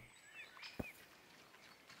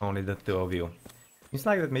only the two of you? Seems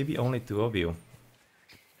like that maybe only two of you.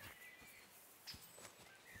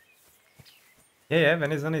 Yeah,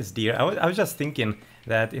 venison is deer. I was just thinking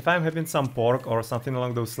that if I'm having some pork or something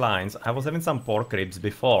along those lines, I was having some pork ribs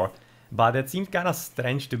before, but it seemed kind of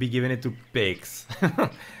strange to be giving it to pigs,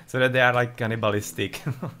 so that they are like cannibalistic.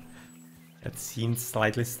 It seems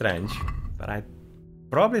slightly strange, but I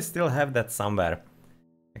probably still have that somewhere.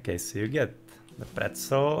 Okay, so you get the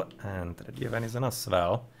pretzel and the deer venison as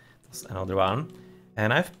well. That's another one.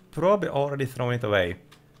 And I've probably already thrown it away.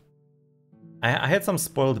 I had some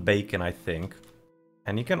spoiled bacon, I think.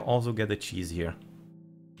 And you can also get the cheese here.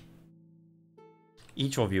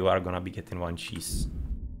 Each of you are gonna be getting one cheese.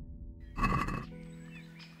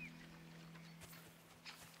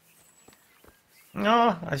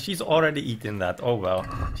 No, she's already eaten that. Oh well.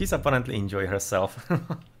 She's apparently enjoying herself.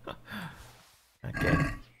 Okay.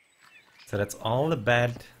 So that's all the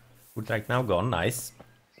bad food right now gone. Nice.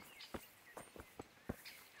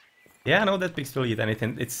 Yeah, I know that pigs will eat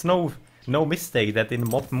anything. It's no mistake that in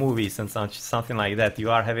mob movies and something like that you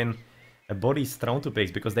are having bodies thrown to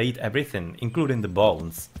pigs because they eat everything, including the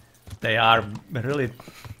bones. They are really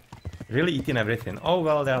eating everything. Oh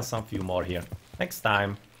well, there are some few more here. Next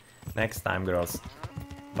time, girls.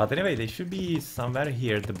 But anyway, they should be somewhere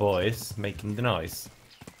here, the boys, making the noise.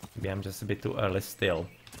 Maybe I'm just a bit too early still.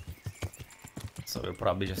 So we'll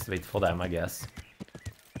probably just wait for them, I guess.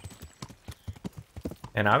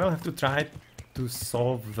 And I will have to try to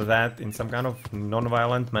solve that in some kind of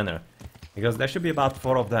non-violent manner. Because there should be about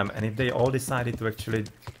 4 of them, and if they all decided to actually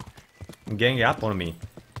gang up on me,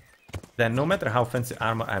 then no matter how fancy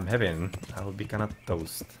armor I'm having, I will be kinda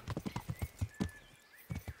toast.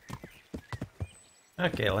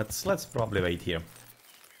 Okay, let's probably wait here.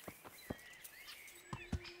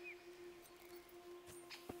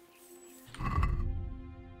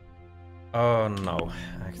 Oh no,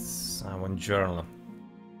 I want journal.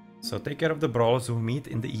 So take care of the brawlers who meet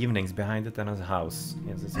in the evenings behind the tenant's house.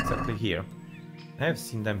 Yes, it's exactly here. I have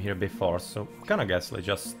seen them here before, so I kinda guess let's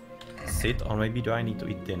just sit, or maybe do I need to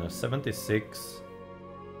eat dinner? 76.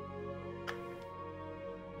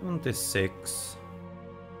 76.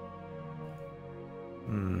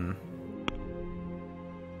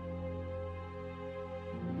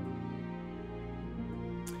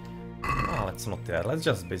 Oh, let's not there. Let's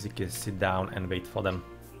just basically sit down and wait for them.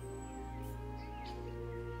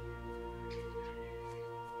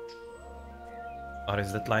 Or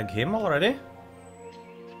is that like him already?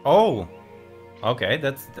 Oh! Okay,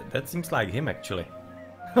 that seems like him actually.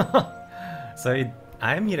 So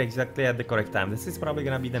I'm here exactly at the correct time. This is probably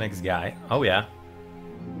gonna be the next guy. Oh yeah.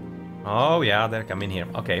 Oh yeah, they're coming here.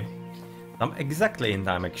 Okay. I'm exactly in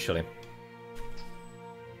time actually.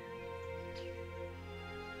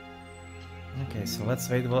 Okay, so let's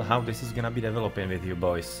wait how this is gonna be developing with you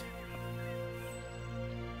boys.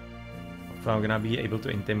 Hopefully I'm gonna be able to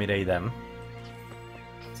intimidate them.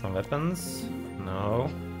 Some weapons? No.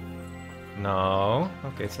 No.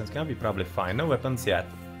 Okay, so it's gonna be probably fine. No weapons yet.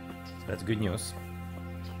 So that's good news.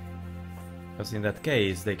 Because in that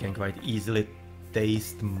case, they can quite easily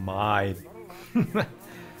taste my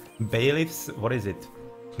bailiff's... What is it?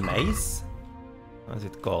 Mace? What is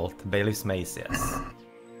it called? Bailiff's mace, yes.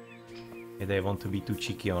 If they want to be too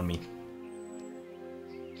cheeky on me.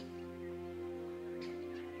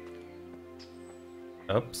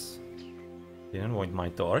 Oops. Didn't want my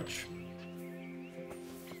torch.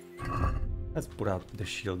 Let's put out the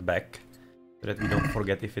shield back, so that we don't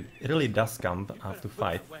forget if it really does come out to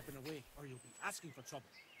fight.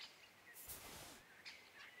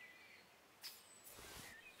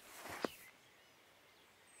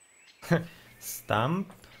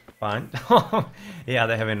 Stump, punch. Yeah,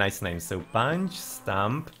 they have a nice name. So punch,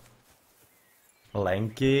 stump,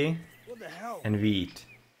 lanky, and wheat.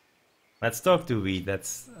 Let's talk to wheat.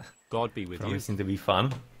 That's God be with you. promising to be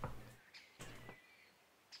fun.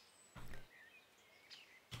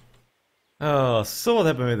 Oh, so what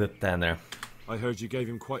happened with the tanner? I heard you gave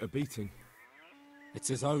him quite a beating. It's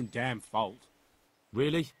his own damn fault.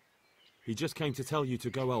 Really? He just came to tell you to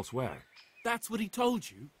go elsewhere. That's what he told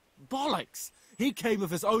you? Bollocks! He came of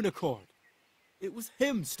his own accord. It was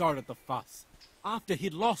him started the fuss, after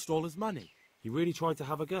he'd lost all his money. He really tried to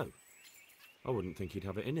have a go. I wouldn't think he'd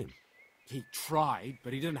have it in him. He tried,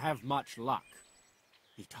 but he didn't have much luck.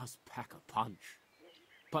 He does pack a punch.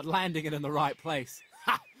 But landing it in the right place,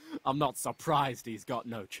 ha! I'm not surprised he's got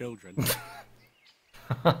no children.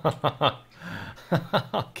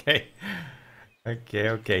 Okay.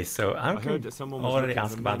 Okay, so I heard could that someone was already looking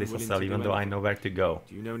ask for about men this as willing well, to even do though I anything. know where to go.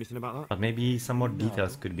 Do you know anything about that? But maybe some more No.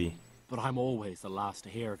 details could be. But I'm always the last to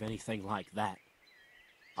hear of anything like that.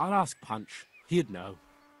 I'd ask Punch. He'd know.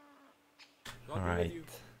 Alright.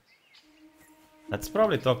 Let's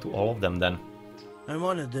probably talk to all of them then. I'm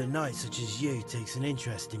honoured that a knight such as you takes an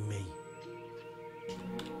interest in me.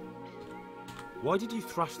 Why did you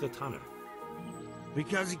thrash the tanner?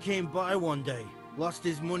 Because he came by one day, lost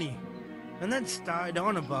his money, and then started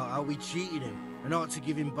on about how we cheated him and ought to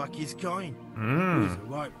give him back his coin. He was a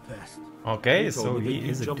right pest. Okay, You told so me that he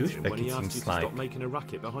you is a jumped him douchebag, when he it asked you seems to like. stop making a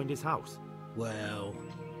racket behind his house. Well,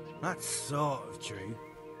 that's sort of true.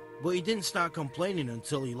 But he didn't start complaining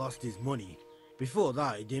until he lost his money. Before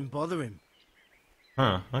that, it didn't bother him.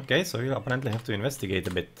 Huh, okay, so you apparently have to investigate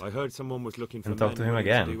a bit. I heard someone was looking for And talk men to him willing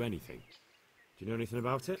again. to do anything. Do you know anything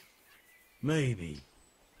about it? Maybe.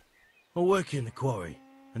 I work in the quarry,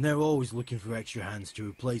 and they're always looking for extra hands to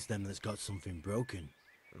replace them that's got something broken.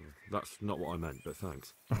 That's not what I meant, but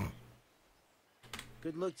thanks.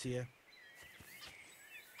 Good luck to you.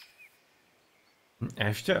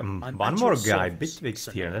 Ještě, I'm one at more your guy, service, Bitwixt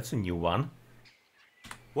sir. here, that's a new one.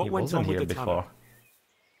 What He went wasn't on with here the before. tanner?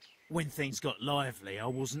 When things got lively, I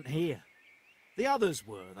wasn't here. The others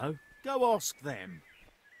were, though. Go ask them.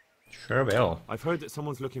 Sure will. I've heard that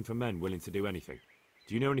someone's looking for men willing to do anything.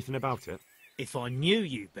 Do you know anything about it? If I knew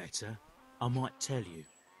you better, I might tell you.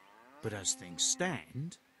 But as things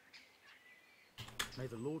stand... May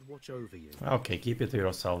the Lord watch over you. Okay, keep it to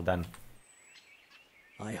yourself then.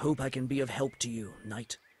 I hope I can be of help to you,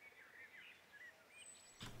 knight.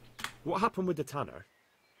 What happened with the tanner?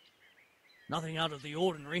 Nothing out of the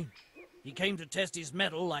ordinary. He came to test his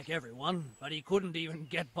mettle like everyone, but he couldn't even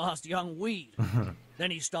get past young Weed.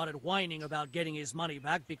 Then he started whining about getting his money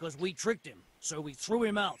back because we tricked him, so we threw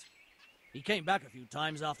him out. He came back a few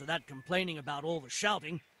times after that complaining about all the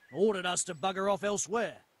shouting, and ordered us to bugger off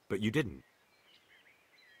elsewhere. But you didn't.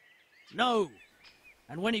 No!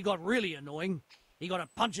 And when he got really annoying, he got a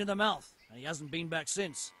punch in the mouth, and he hasn't been back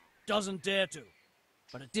since. Doesn't dare to.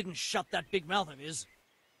 But it didn't shut that big mouth of his.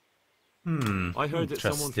 I heard that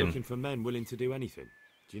someone's Interesting. looking for men willing to do anything.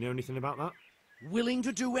 Do you know anything about that? Willing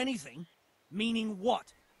to do anything? Meaning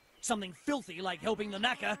what? Something filthy like helping the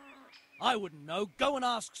knacker? I wouldn't know. Go and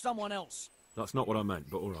ask someone else. That's not what I meant,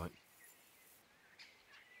 but alright.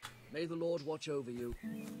 May the Lord watch over you.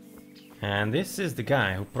 And this is the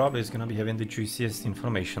guy who probably is gonna be having the juiciest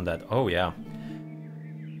information that... Oh, yeah.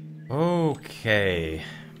 Okay.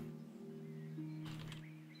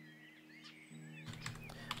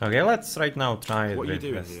 Okay, let's right now try it What are you with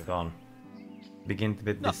doing this here? on. Begin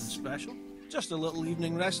with Nothing this. special. Just a little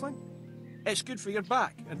evening wrestling. It's good for your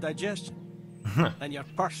back and digestion. And your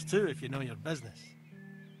purse too, if you know your business.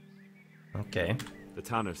 Okay. The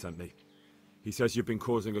tanner sent me. He says you've been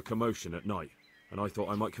causing a commotion at night, and I thought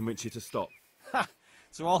I might convince you to stop. Ha!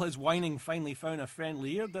 So all his whining finally found a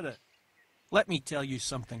friendly ear, did it? Let me tell you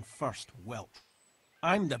something first, whelp.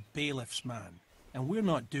 I'm the bailiff's man, and we're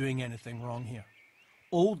not doing anything wrong here.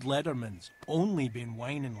 Old Lederman's only been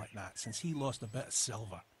whining like that since he lost a bit of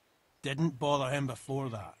silver. Didn't bother him before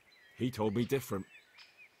that. He told me different.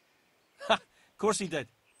 Ha! Of course he did.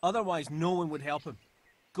 Otherwise no one would help him.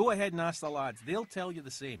 Go ahead and ask the lads. They'll tell you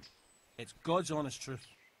the same. It's God's honest truth.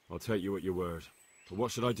 I'll take you at your word. But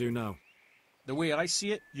what should I do now? The way I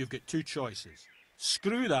see it, you've got two choices.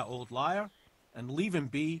 Screw that old liar and leave him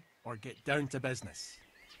be, or get down to business.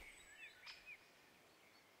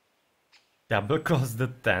 Double cross the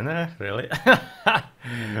tenor? Really?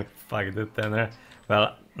 Fuck the tenor.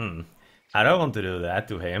 Well, I don't want to do that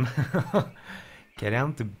to him. Get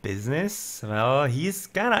down to business? Well, he's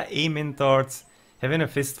kinda aiming towards having a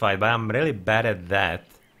fist fight, but I'm really bad at that.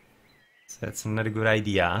 So that's not a good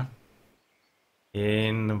idea.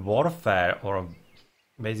 In warfare, or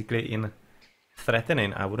basically in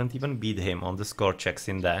threatening, I wouldn't even beat him on the score checks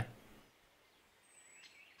in there.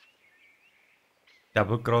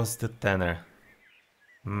 Double cross the tenor.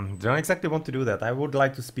 Don't exactly want to do that. I would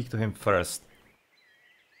like to speak to him first.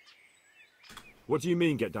 What do you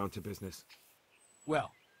mean, get down to business?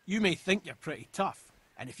 Well, you may think you're pretty tough,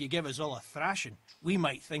 and if you give us all a thrashing, we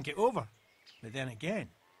might think it over. But then again,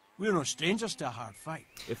 we're no strangers to a hard fight.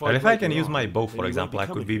 But if I can use my bow, for example, I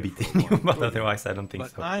could be beating you, but otherwise I don't think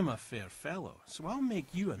But so. I'm a fair fellow, so I'll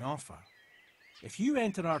make you an offer. If you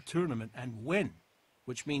enter our tournament and win,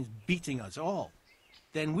 which means beating us all,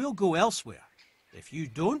 then we'll go elsewhere. If you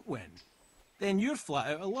don't win, then you're flat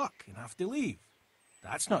out of luck and have to leave.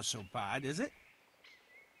 That's not so bad, is it?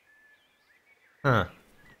 Huh.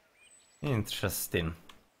 Interesting.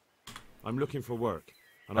 I'm looking for work.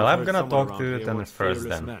 And Well, I've I'm heard gonna someone talk around to here them wants first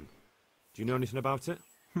fearless then. men. Do you know anything about it?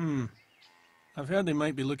 I've heard they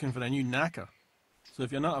might be looking for a new knacker. So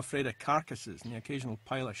if you're not afraid of carcasses and the occasional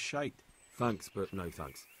pile of shite. Thanks, but no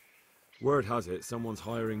thanks. Word has it someone's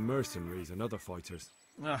hiring mercenaries and other fighters.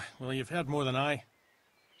 Ah, well, you've heard more than I.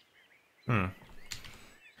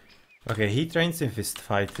 Okay, he trains in fist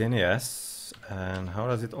fighting, yes. And how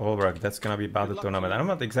does it all work? That's gonna be about the tournament. I'm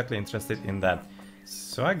not exactly interested in that.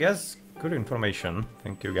 So I guess good information.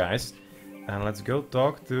 Thank you guys. And let's go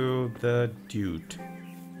talk to the dude.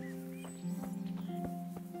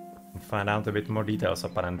 And find out a bit more details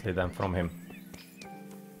apparently than from him.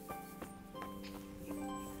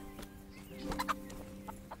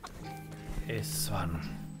 This one.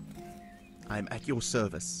 I'm at your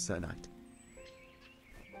service, Sir Knight.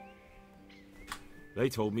 They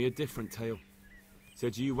told me a different tale.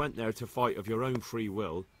 Said you went there to fight of your own free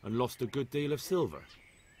will and lost a good deal of silver.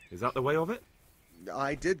 Is that the way of it?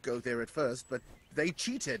 I did go there at first, but they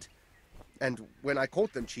cheated. And when I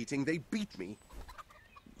caught them cheating, they beat me.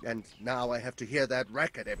 And now I have to hear that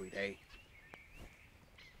racket every day.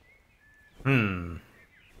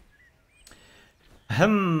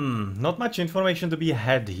 Not much information to be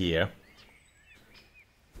had here.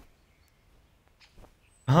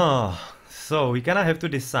 So we kinda have to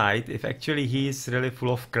decide if actually he's really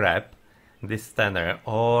full of crap, this Tanner,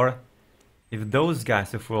 or if those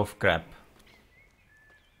guys are full of crap.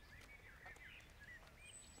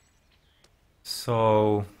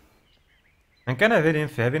 So I'm kind of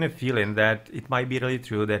having a feeling that it might be really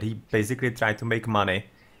true that he basically tried to make money,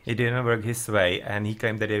 it didn't work his way, and he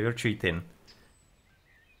claimed that they were cheating.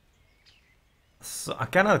 So I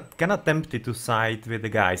kinda tempted to side with the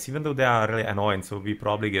guys, even though they are really annoying, so it would be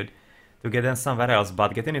probably good to get them somewhere else,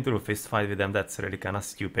 but getting into a fist fight with them, that's really kinda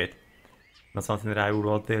stupid. Not something that I would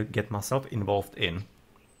want to get myself involved in.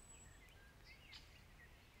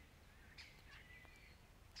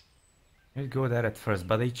 I'd go there at first,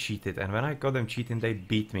 but they cheated, and when I got them cheating, they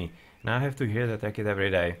beat me. Now I have to hear that racket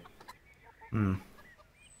every day.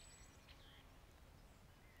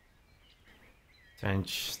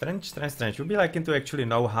 Strange. Would be liking to actually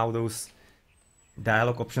know how those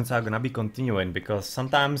dialogue options are gonna be continuing, because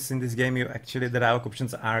sometimes in this game the dialogue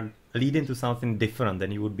options are leading to something different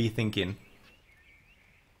than you would be thinking.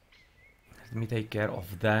 Let me take care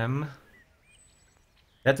of them.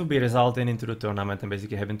 That would be resulting into the tournament and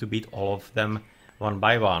basically having to beat all of them one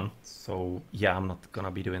by one. So yeah, I'm not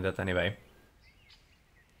gonna be doing that anyway.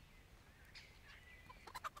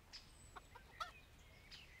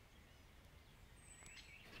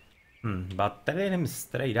 But telling him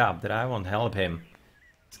straight up that I won't help him,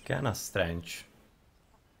 it's kinda strange.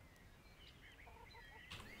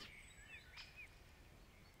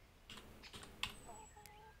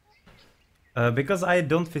 Because I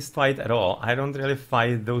don't fist fight at all, I don't really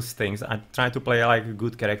fight those things. I try to play like a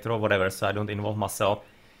good character or whatever, so I don't involve myself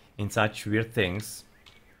in such weird things.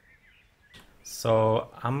 So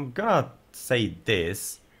I'm gonna say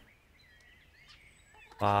this,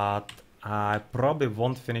 but I probably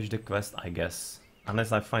won't finish the quest, I guess,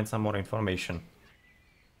 unless I find some more information.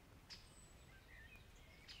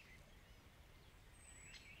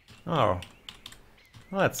 Oh,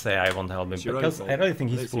 let's say I won't help him, because I really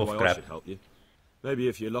think he's full of crap. Help you. Maybe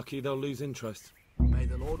if you're lucky, they'll lose interest. May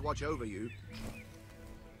the Lord watch over you.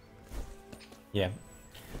 Yeah,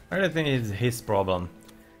 I really think it's his problem.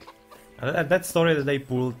 That story that they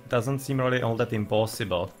pulled doesn't seem really all that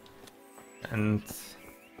impossible. And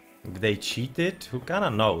if they cheated, who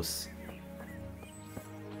kinda knows?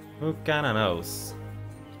 Who kinda knows?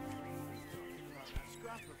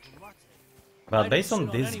 But based on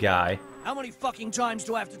this guy... How many fucking times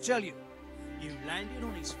do I have to tell you? You landed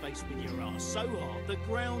on his face with your ass so hard the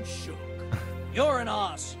ground shook. You're an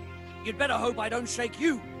ass. You'd better hope I don't shake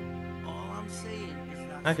you. All I'm saying is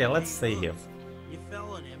that... Okay, let's stay here. You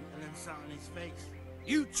fell on him and then sat on his face.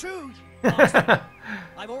 You too, bastard.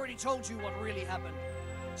 I've already told you what really happened.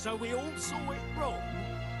 So we all saw it wrong?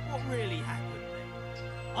 What really happened then?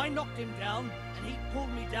 I knocked him down, and he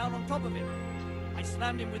pulled me down on top of him. I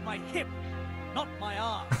slammed him with my hip, not my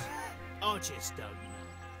ass. I just don't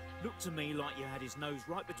know. Looked to me like you had his nose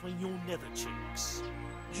right between your nether cheeks.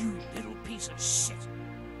 You little piece of shit.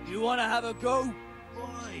 You want to have a go?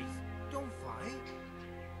 Boys, don't fight.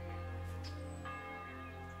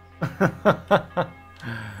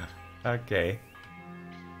 Okay.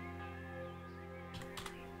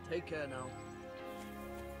 Take care now.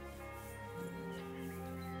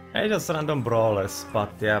 I just random brawlers,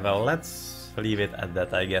 but yeah, well, let's leave it at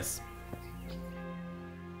that, I guess.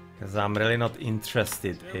 Because I'm really not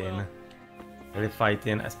interested in really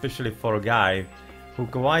fighting, especially for a guy who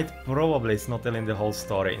quite probably is not telling the whole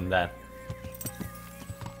story in that.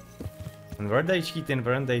 And were they cheating,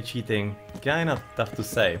 weren't they cheating? Kinda tough to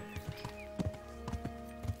say.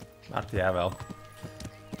 But yeah, well.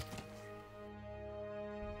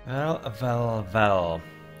 Well.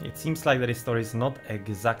 It seems like the story is not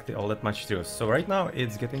exactly all that much true. So right now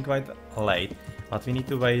it's getting quite late, but we need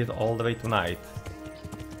to wait all the way tonight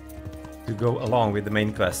to go along with the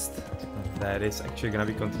main quest. That is actually gonna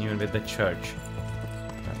be continuing with the church.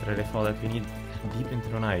 Not really thought that we need deep into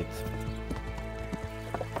the night.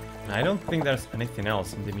 I don't think there's anything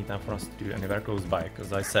else in the meantime for us to do anywhere close by,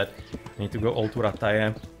 because I said we need to go all to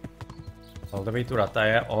Rataye, all the way to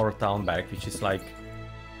Rataye or town back, which is like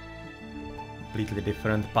completely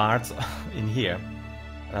different parts in here.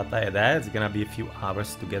 Rataye there, it's gonna be a few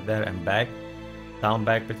hours to get there and back. Town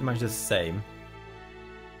back, pretty much the same.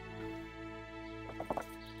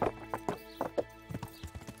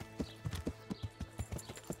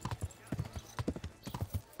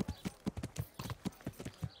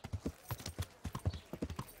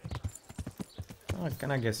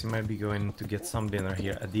 I guess you might be going to get some dinner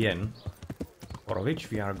here at the inn, for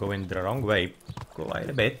which we are going the wrong way quite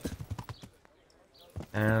a bit,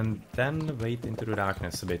 and then wait into the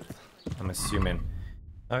darkness a bit, I'm assuming.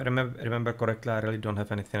 If I remember correctly, I really don't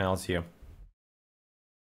have anything else here.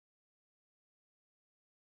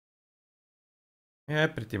 Yeah,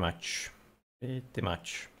 pretty much.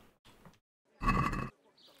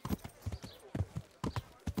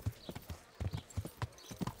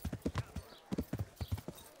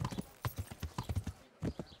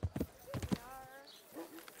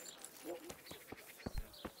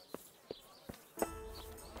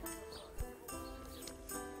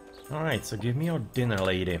 Alright, so give me your dinner,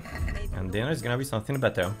 lady. And dinner is gonna be something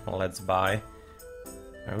better. Let's buy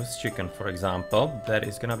roast chicken, for example. That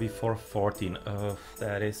is gonna be 414.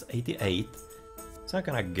 That is 88. So I'm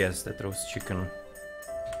gonna guess that roast chicken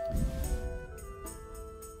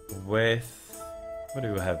with... what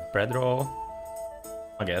do you have? Bread roll?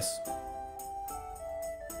 I guess.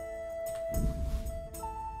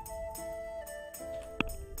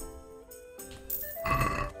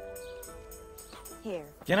 Here.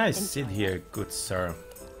 Can I sit here, good sir?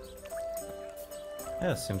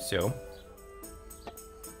 Yeah, seems so.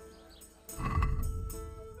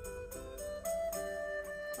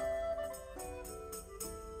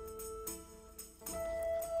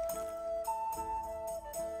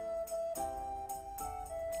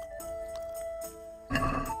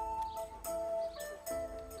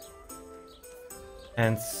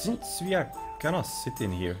 And since we are gonna sit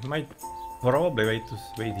in here, we might probably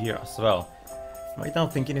wait here as well. Right now I'm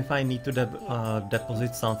thinking if I need to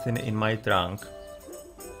deposit something in my trunk.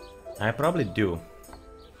 I probably do.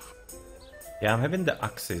 Yeah, I'm having the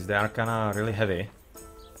axes, they are kinda really heavy.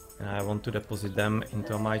 And I want to deposit them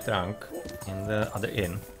into my trunk in the other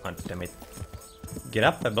inn. Oh, damn it. Get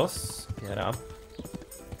up, Pebbles. Get up.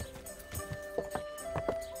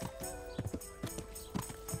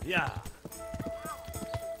 Yeah.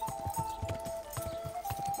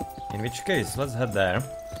 In which case, let's head there.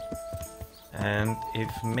 And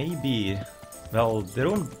if maybe... well, the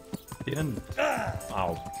room didn't...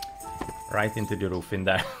 ow. Right into the roof in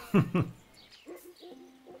there.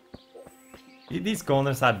 These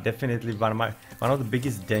corners are definitely one of the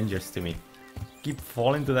biggest dangers to me. Keep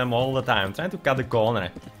falling to them all the time. I'm trying to cut the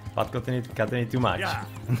corner, but cutting it too much. Yeah.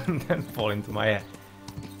 And then fall into my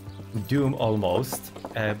doom almost.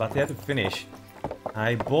 But I had to finish.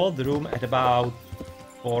 I bought the room at about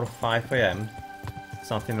 4 or 5 AM.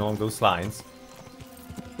 Something along those lines.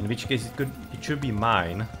 In which case it should be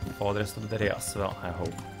mine for the rest of the day as well, I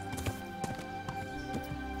hope.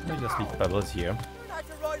 Let me just leave Pebbles here. Had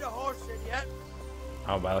to ride a horse in yet?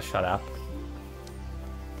 Oh well, shut up.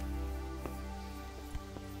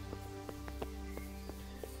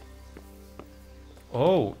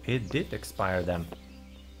 Oh, it did expire then.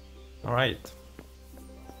 Alright.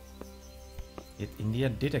 It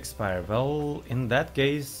indeed did expire. Well, in that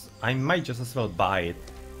case, I might just as well buy it.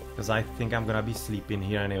 Because I think I'm gonna be sleeping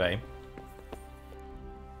here anyway.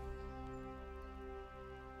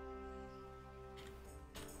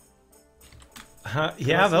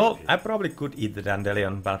 Yeah, well, I probably could eat the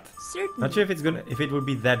dandelion, but Certainly. not sure if it would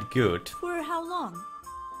be that good. For how long?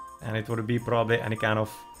 And it would be probably any kind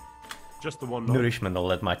of Just the one. nourishment all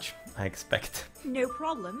that much, I expect. No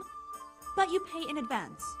problem. But you pay in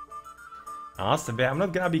advance. Awesome, I'm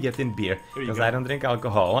not gonna be getting beer, because I don't drink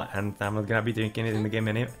alcohol, and I'm not gonna be drinking it in the game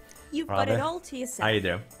You've got it all to yourself.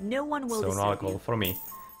 Either. No one will So no disturb alcohol you. for me.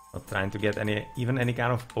 Not trying to get even any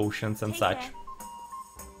kind of potions and Take such care.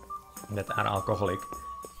 that are alcoholic.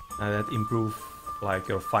 That improve like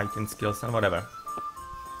your fighting skills and whatever.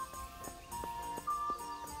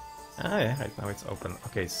 Ah yeah, right now it's open.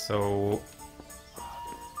 Okay, so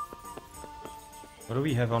what do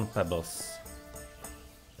we have on pebbles?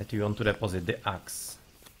 That you want to deposit the axe.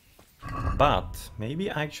 But maybe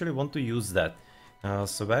I actually want to use that.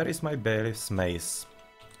 So where is my bailiff's mace?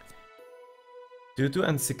 22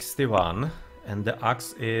 and 61, and the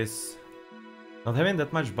axe is not having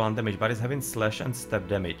that much blunt damage, but it's having slash and step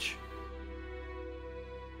damage.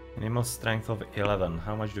 Animal strength of 11.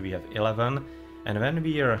 How much do we have? 11. And when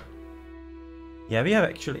we are... Yeah, we have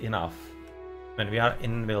actually enough. When we are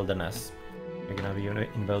in wilderness. We're gonna be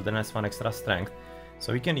in wilderness 1 extra strength.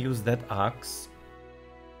 So we can use that axe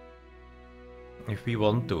if we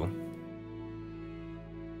want to.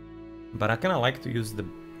 But I kinda like to use the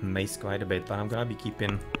mace quite a bit, but I'm gonna be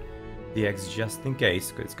keeping the axe just in case,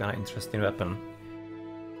 because it's kinda interesting weapon.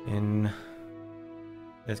 In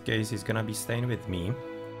this case, it's gonna be staying with me.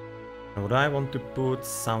 What do I want to put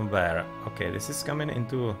somewhere? Okay, this is coming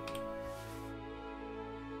into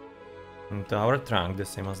our trunk, the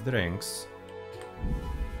same as the rings.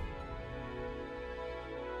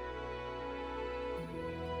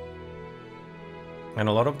 And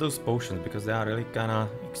a lot of those potions, because they are really kinda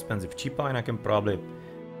expensive. Cheap wine I can probably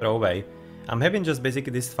throw away. I'm having just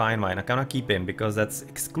basically this fine wine. I kinda keep in because that's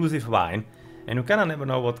exclusive wine. And you kinda never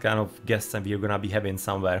know what kind of guests we're gonna be having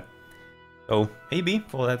somewhere. So maybe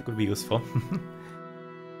for that could be useful.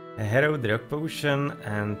 A hero, drug potion,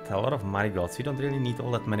 and a lot of marigolds. We don't really need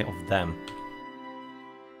all that many of them.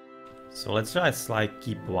 So let's just like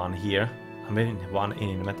keep one here. I mean one in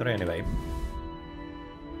inventory anyway.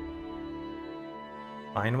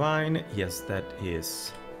 Fine wine, yes, that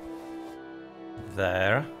is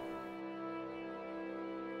there.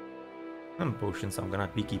 And potions I'm gonna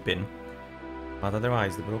be keeping. But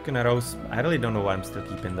otherwise, the broken arrows, I really don't know why I'm still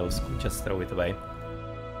keeping those. Could just throw it away.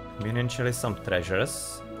 Eventually some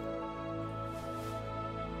treasures.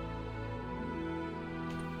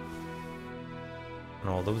 And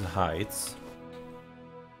all those hides.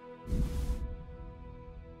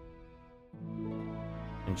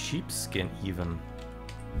 And sheepskin even.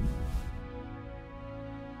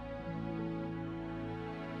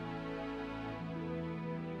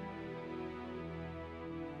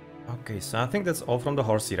 Okay, so I think that's all from the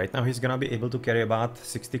horsey. Right now he's gonna be able to carry about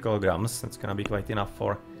 60 kilograms. That's gonna be quite enough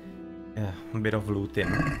for a bit of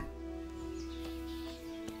looting.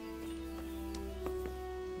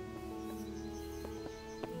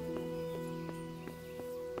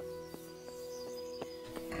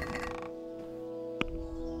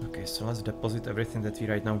 Okay, so let's deposit everything that we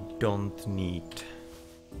right now don't need.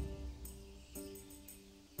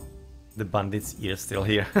 The bandit's ear still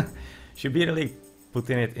here. Should be really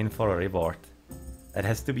putting it in for a reward. That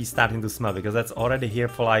has to be starting to smell, because that's already here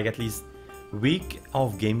for like at least a week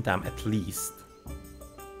of game time at least.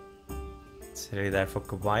 It's really there for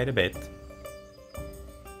quite a bit.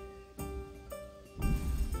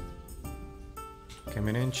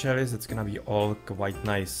 Communion chalice, it's gonna be all quite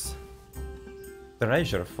nice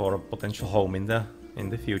treasure for a potential home in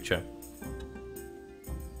the future.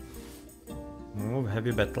 Move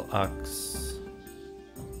heavy battle axe.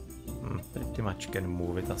 Pretty much can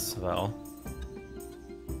move it as well.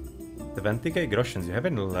 20k groshens, you have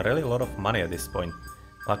really a lot of money at this point.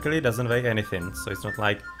 Luckily it doesn't weigh anything, so it's not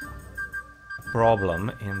like a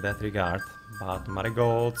problem in that regard. But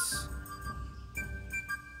marigolds...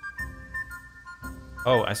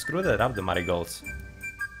 Oh, I screwed that up, the marigolds.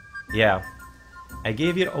 Yeah, I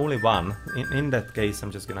gave you only one. In that case,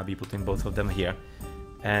 I'm just gonna be putting both of them here.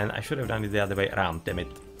 And I should have done it the other way around, damn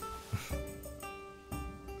it.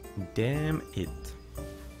 Damn it.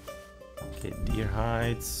 Okay, deer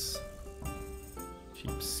hides.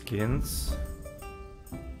 Sheep skins.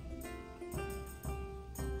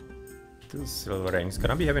 2 silver rings.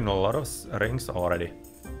 Gonna be having a lot of rings already.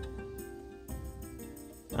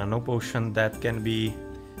 And no potion that can be...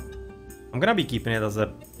 I'm gonna be keeping it as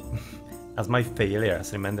a... as my failure,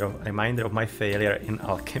 as a reminder of my failure in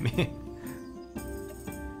alchemy.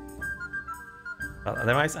 But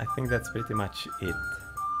otherwise, I think that's pretty much it.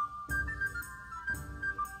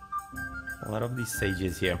 A lot of these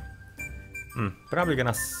sages here. Probably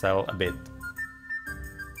gonna sell a bit.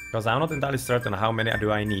 Because I'm not entirely certain how many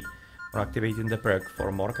do I need for activating the perk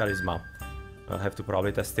for more charisma. I'll have to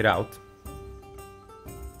probably test it out.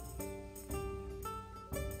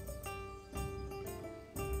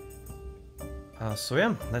 So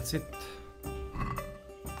yeah, that's it.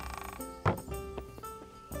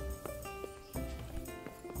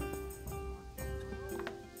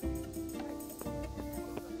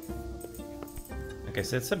 Okay,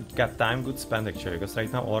 so it's a time good spend actually, because right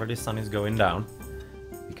now already sun is going down.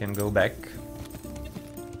 We can go back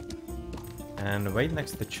and wait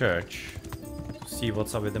next to the church to see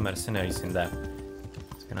what's up with the mercenaries in there.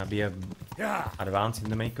 It's gonna be a advance in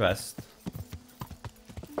the main quest.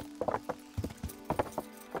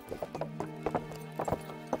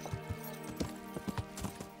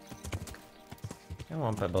 Come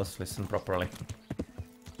on, Pebbles, listen properly.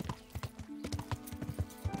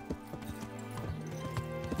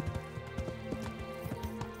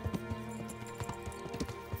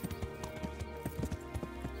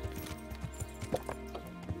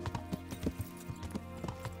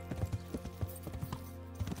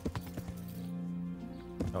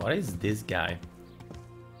 What is this guy?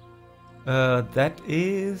 That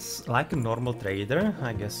is like a normal trader,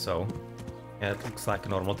 I guess so. Yeah, it looks like a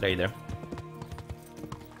normal trader.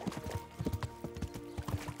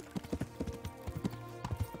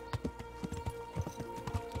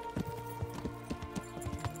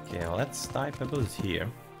 Okay, let's tie Pebbles here.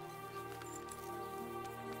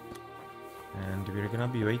 And we're gonna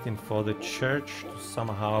be waiting for the church to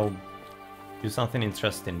somehow do something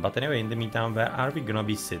interesting. But anyway, in the meantime, where are we gonna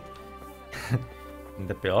be sit? In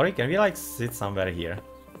the pillory? Can we like sit somewhere here?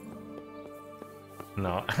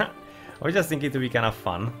 No. I was just thinking it would be kind of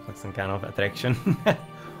fun, like some kind of attraction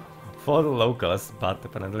for the locals, but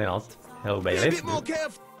apparently not. Hello, Bailiff.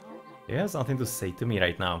 You have something to say to me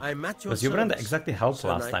right now. Because you weren't exactly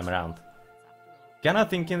helpful last time around. Kinda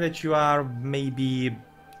thinking that you are maybe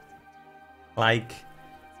like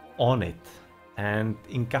on it and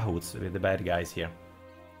in cahoots with the bad guys here.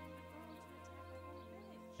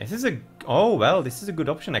 This is this is a good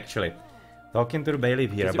option actually. Talking to the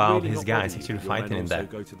bailiff here about his guys actually fighting in there.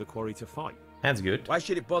 Go to the quarry to fight. That's good. Why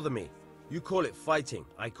should it bother me? You call it fighting,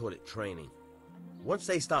 I call it training. Once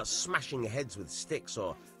they start smashing heads with sticks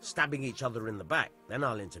or stabbing each other in the back, then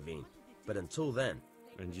I'll intervene. But until then...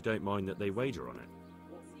 And you don't mind that they wager on it?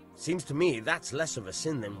 Seems to me that's less of a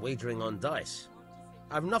sin than wagering on dice.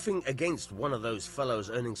 I've nothing against one of those fellows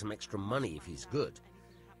earning some extra money if he's good.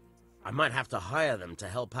 I might have to hire them to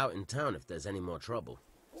help out in town if there's any more trouble.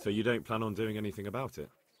 So you don't plan on doing anything about it?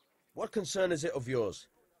 What concern is it of yours?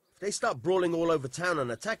 If they start brawling all over town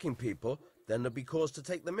and attacking people, then there'll be cause to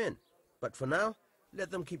take them in. But for now, let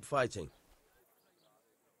them keep fighting.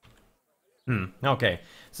 Okay.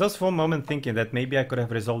 So I was for a moment thinking that maybe I could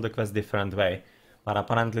have resolved the quest different way. But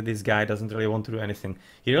apparently this guy doesn't really want to do anything.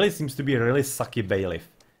 He really seems to be a really sucky bailiff.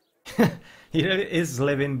 He really is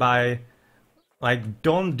living by... like,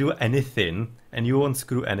 don't do anything and you won't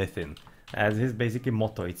screw anything. As his basically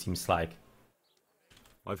motto, it seems like.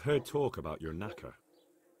 I've heard talk about your knacker.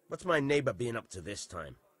 What's my neighbor been up to this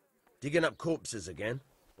time? Digging up corpses again?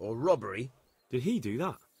 Or robbery? Did he do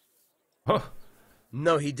that? Oh.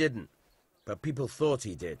 No, he didn't. But people thought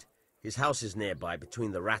he did. His house is nearby,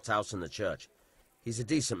 between the rat house and the church. He's a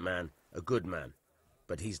decent man, a good man.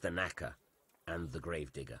 But he's the knacker and the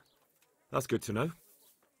gravedigger. That's good to know.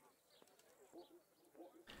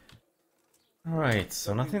 Alright,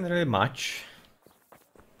 so nothing really much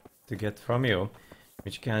to get from you.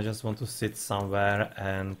 Which can I just want to sit somewhere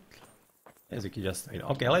and basically just...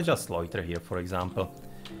 Okay, let's just loiter here, for example.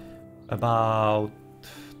 About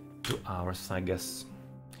 2 hours, I guess.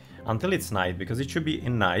 Until it's night, because it should be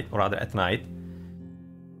in night, or rather at night.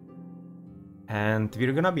 And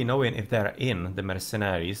we're gonna be knowing if they're in, the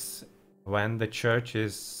mercenaries, when the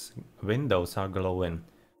church's windows are glowing.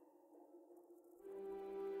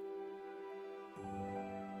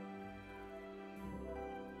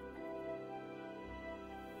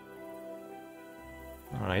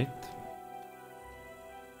 Alright.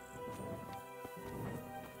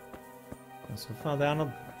 So far they are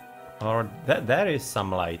not... Or there is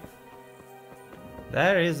some light.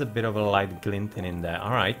 There is a bit of a light glinting in there.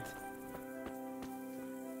 Alright.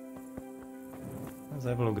 Let's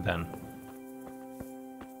have a look then.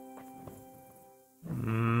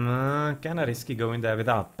 Kinda risky going there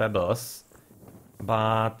without pebbles.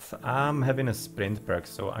 But I'm having a sprint perk,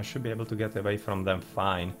 so I should be able to get away from them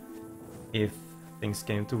fine. If things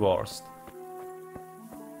came to worst.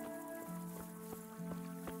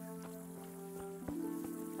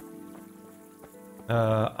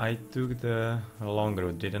 I took the long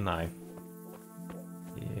route, didn't I?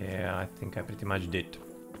 Yeah, I think I pretty much did.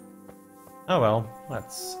 Oh well,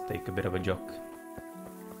 let's take a bit of a jog.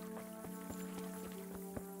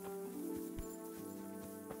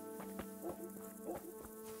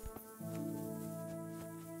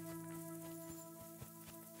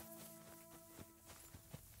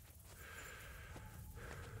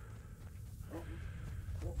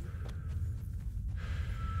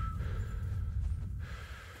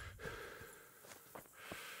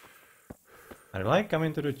 I like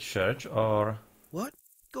coming to the church or... What?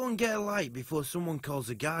 Go and get a light before someone calls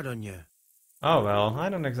a guard on you. Oh well, I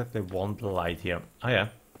don't exactly want the light here. Oh yeah,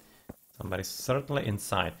 somebody's certainly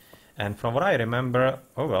inside. And from what I remember...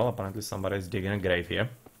 Oh well, apparently somebody's digging a grave here.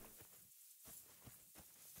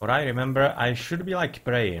 What I remember, I should be like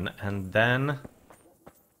praying and then...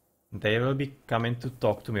 they will be coming to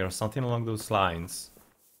talk to me or something along those lines.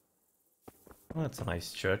 Oh, that's a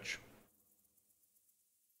nice church.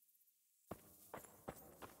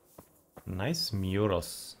 Nice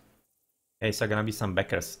murals. Hey, so gonna be some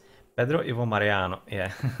backers. Pedro Ivo Mariano,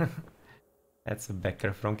 yeah. That's a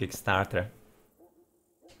backer from Kickstarter.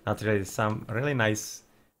 Not really, some really nice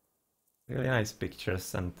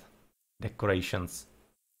pictures and decorations.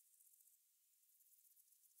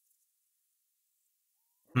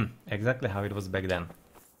 Exactly how it was back then.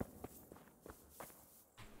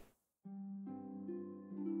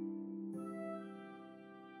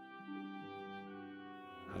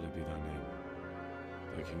 Hallowed be thy name.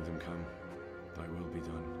 Thy kingdom come. Thy will be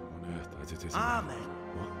done on earth as it is in Amen. heaven.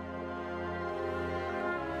 What?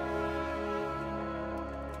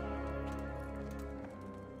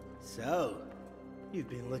 So, you've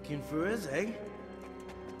been looking for us, eh?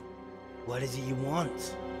 What is it you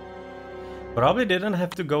want? Probably didn't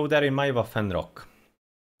have to go there in my Waffenrock.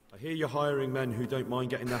 I hear you're hiring men who don't mind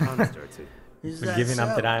getting their hands dirty. Is that Giving so?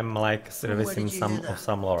 up that I'm like servicing did you some hear that? of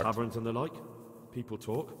some lord. Taverns and the like. People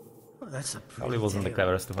talk. Well, that's a pretty Probably wasn't the tale.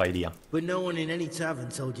 cleverest of idea. But no one in any tavern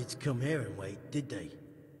told you to come here and wait, did they?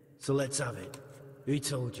 So let's have it. Who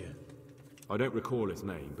told you? I don't recall his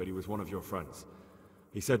name, but he was one of your friends.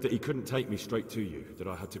 He said that he couldn't take me straight to you, that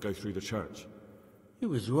I had to go through the church. He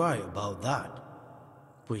was right about that.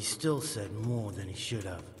 But he still said more than he should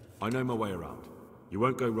have. I know my way around. You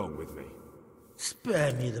won't go wrong with me.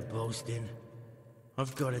 Spare me the boasting.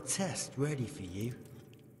 I've got a test ready for you.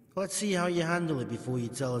 Let's see how you handle it before you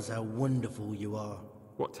tell us how wonderful you are.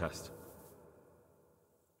 What test?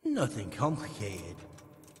 Nothing complicated.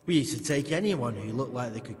 We used to take anyone who looked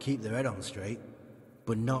like they could keep their head on straight.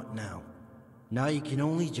 But not now. Now you can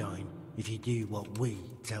only join if you do what we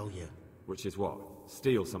tell you. Which is what?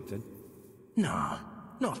 Steal something? Nah,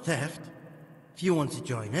 not theft. If you want to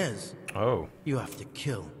join us, you have to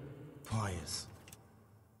kill Pius.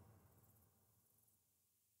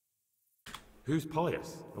 Who's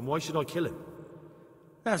Pius? And why should I kill him?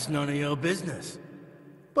 That's none of your business.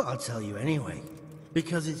 But I'll tell you anyway,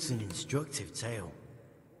 because it's an instructive tale.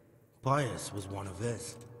 Pius was one of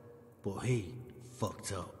us, but he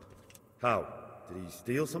fucked up. How? Did he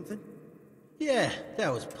steal something? Yeah,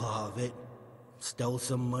 that was part of it. Stole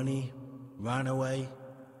some money, ran away.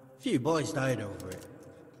 A few boys died over it.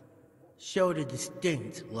 Showed a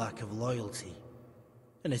distinct lack of loyalty.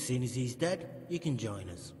 And as soon as he's dead, you can join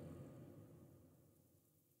us.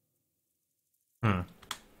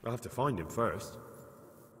 I'll have to find him first.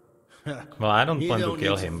 Well, I don't You plan don't to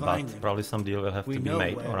kill need to him, find but him. probably some deal will have We to be know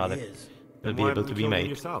made, where or he rather, is. will Then be why able haven't to you be killed him made.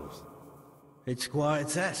 yourselves? It's quite a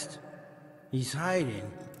test. He's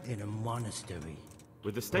hiding in a monastery.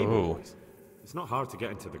 With the stable boys? It's not hard to get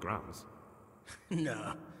into the grounds.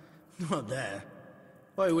 No, not there.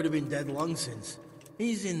 Well, he would have been dead long since.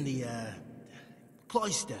 He's in the,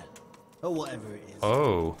 cloister. Or whatever it is.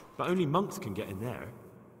 Oh. But only monks can get in there.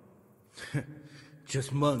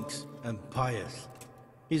 Just monks and Pius.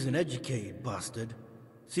 He's an educated bastard.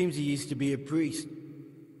 Seems he used to be a priest.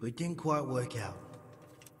 But it didn't quite work out.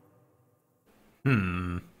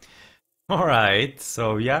 Alright,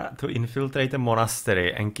 so yeah, to infiltrate a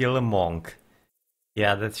monastery and kill a monk.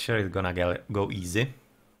 Yeah, that's sure is gonna go easy.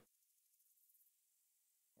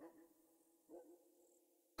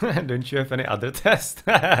 Don't you have any other test?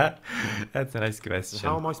 That's a nice question. So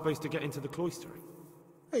how am I supposed to get into the cloister?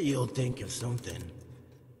 You'll think of something.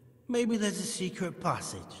 Maybe there's a secret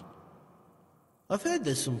passage. I've heard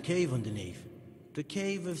there's some cave underneath. The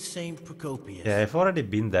cave of Saint Procopius. Yeah, I've already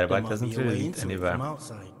been there, but it might doesn't be a way really lead into it anywhere. from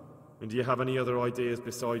outside. And do you have any other ideas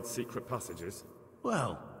besides secret passages?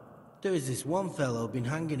 Well, there is this one fellow been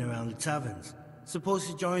hanging around the taverns. Supposed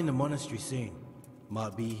to join the monastery soon.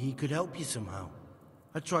 Might be he could help you somehow.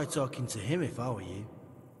 I'd try talking to him if I were you.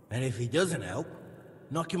 And if he doesn't help,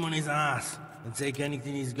 knock him on his ass and take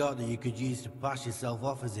anything he's got that you could use to pass yourself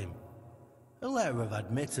off as him. A letter of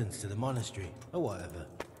admittance to the monastery, or whatever.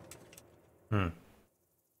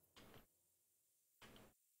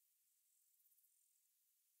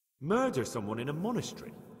 Murder someone in a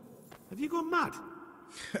monastery? Have you gone mad?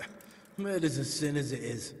 Murder's a sin as it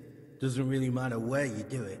is. Doesn't really matter where you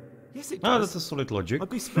do it. Yes, it Oh, does. that's a solid logic. I'd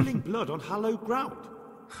be spilling blood on hallowed ground.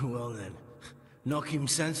 Well then, knock him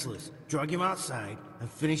senseless, drag him outside, and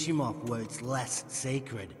finish him off where it's less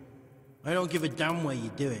sacred. I don't give a damn way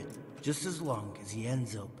you do it, just as long as he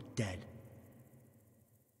ends up dead.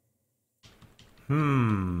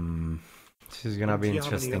 This is gonna be Do you have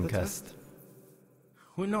any interesting other quest.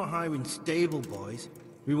 We're not hiring stable boys.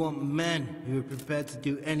 We want men who are prepared to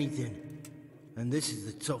do anything. And this is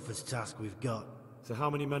the toughest task we've got. So how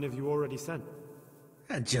many men have you already sent?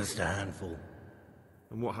 Just a handful.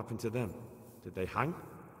 And what happened to them? Did they hang?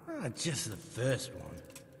 Just the first one.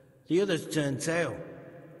 The others turned tail.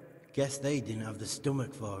 Guess they didn't have the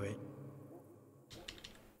stomach for it.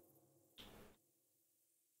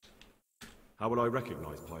 How will I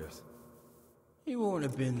recognize Pius? He won't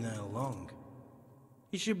have been there long.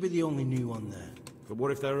 He should be the only new one there. But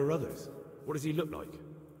what if there are others? What does he look like?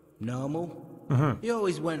 Normal? He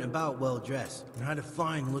always went about well dressed and had a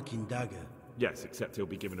fine looking dagger. Yes, except he'll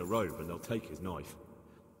be given a robe and they'll take his knife.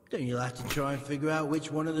 Then you'll have to try and figure out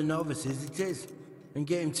which one of the novices it is, and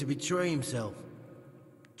get him to betray himself.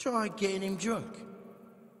 Try getting him drunk.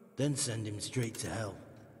 Then send him straight to hell.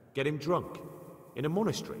 Get him drunk? In a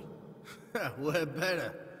monastery? We're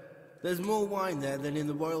better. There's more wine there than in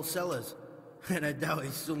the royal cellars. And I doubt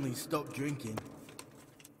he suddenly stopped drinking.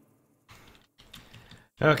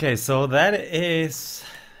 Okay, so that is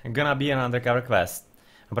gonna be an undercover quest.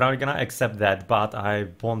 I'm probably gonna accept that, but I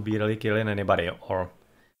won't be really killing anybody, or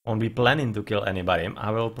won't be planning to kill anybody.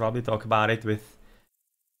 I will probably talk about it with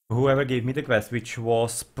whoever gave me the quest, which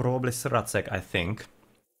was probably Srazek, I think.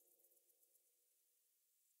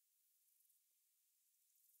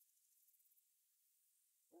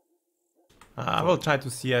 I will try to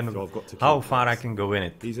see how far I can go in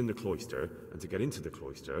it. He's in the cloister, and to get into the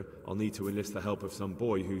cloister, I'll need to enlist the help of some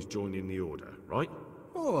boy who's joining the order, right?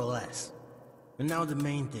 More or less. And now the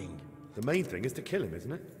main thing. The main thing is to kill him,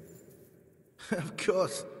 isn't it? Of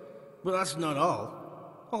course. But that's not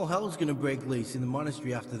all. All hell's gonna break loose in the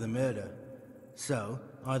monastery after the murder. So,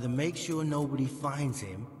 either make sure nobody finds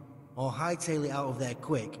him, or hightail it out of there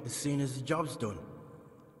quick as soon as the job's done.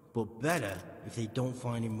 But better if they don't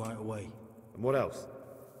find him right away. And what else?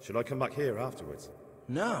 Should I come back here afterwards?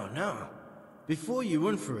 No. Before you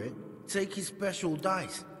run for it, take his special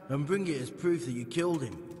dice and bring it as proof that you killed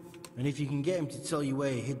him. And if you can get him to tell you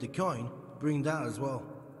where he hid the coin, bring that as well.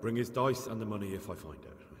 Bring his dice and the money if I find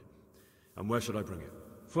it. And where should I bring it?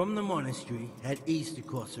 From the monastery, head east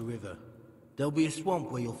across the river. There'll be a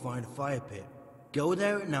swamp where you'll find a fire pit. Go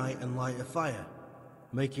there at night and light a fire.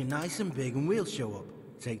 Make it nice and big and we'll show up.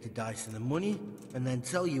 Take the dice and the money, and then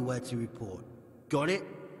tell you where to report. Got it?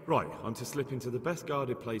 Right, I'm to slip into the best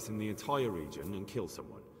guarded place in the entire region and kill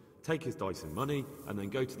someone. Take his dice and money, and then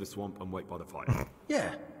go to the swamp and wait by the fire.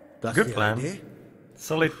 Yeah, that's good the plan. idea.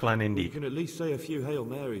 Solid plan You indeed. can at least say a few Hail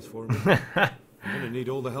Marys for me. I'm gonna need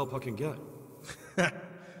all the help I can get.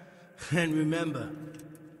 And remember,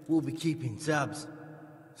 we'll be keeping tabs.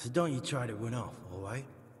 So don't you try to run off, alright?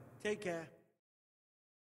 Take care.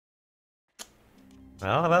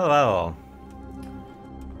 Well.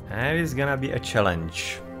 That is gonna be a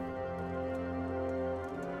challenge.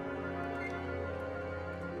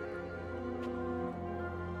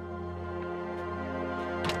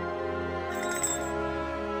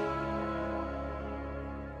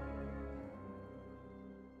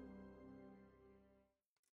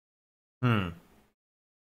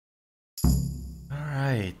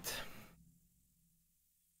 Alright.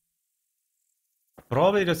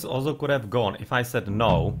 Probably this also could have gone if I said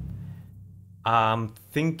no. I'm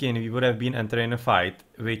thinking we would have been entering a fight,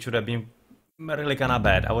 which would have been really kinda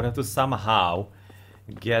bad. I would have to somehow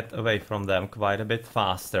get away from them quite a bit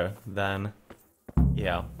faster than...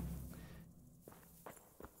 yeah.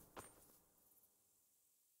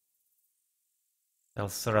 Tell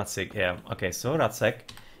Srazek, yeah. Okay, so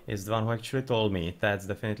Srazek is the one who actually told me. That's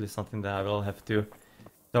definitely something that I will have to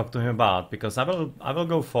talk to him about, because I will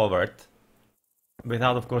go forward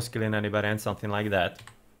without, of course, killing anybody and something like that.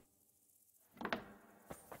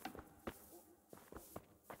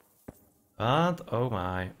 But, oh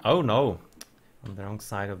my, oh no, on the wrong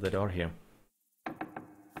side of the door here.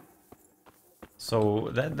 So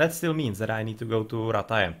that still means that I need to go to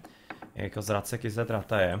Rataje, because Racek is at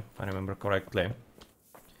Rataje, if I remember correctly.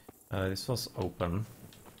 This was open.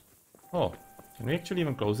 Oh, can we actually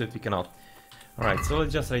even close it? We cannot. Alright, so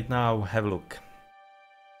let's just right now have a look.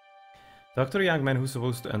 Talk to the young man who's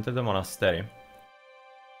supposed to enter the monastery.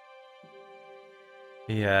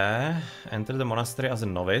 Yeah, enter the monastery as a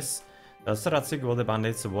novice. That's Racek what the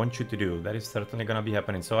bandits want you to do. That is certainly gonna be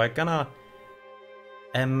happening. So I kinda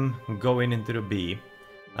am going into the B.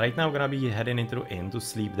 Right now I'm gonna be heading into the inn to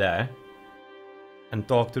sleep there. And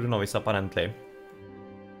talk to the novice apparently.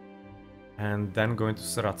 And then going to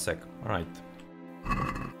Srazek. Alright.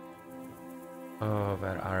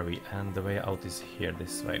 Where are we? And the way out is here,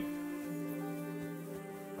 this way.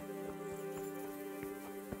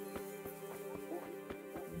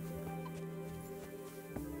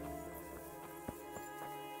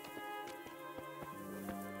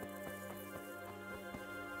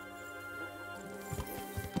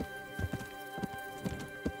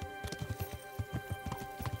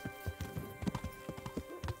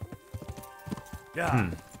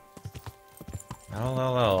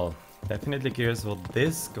 Well. Definitely curious what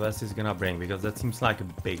this quest is gonna bring, because that seems like a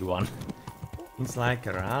big one. Seems like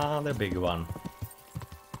a rather big one.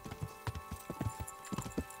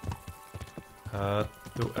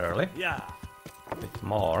 Too early. Yeah. A bit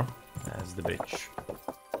more. That's the bridge.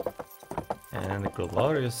 And the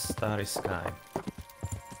glorious starry sky.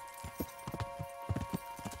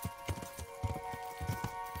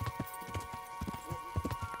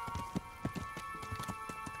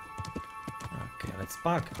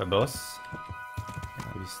 Park, boss.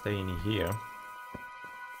 We stay in here.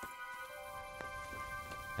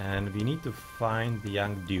 And we need to find the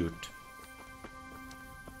young dude.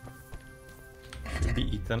 To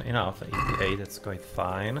be eaten enough. 88, that's quite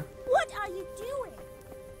fine. What are you doing?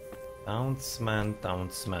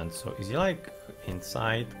 Townsman. So is he like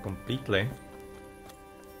inside completely?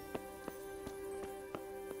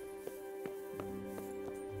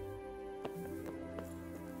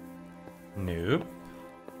 Nope.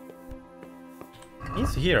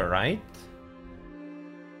 He's here, right?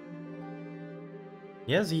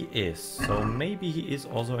 Yes, he is. So maybe he is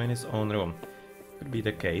also in his own room. Could be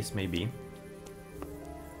the case, maybe.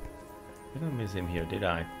 Didn't miss him here, did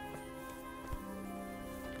I?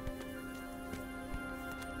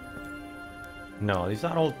 No, these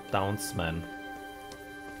are all townsmen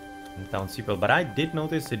and townspeople. But I did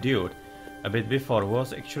notice a dude a bit before who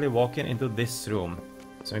was actually walking into this room.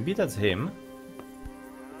 So maybe that's him.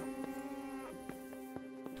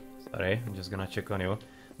 Sorry, I'm just gonna check on you.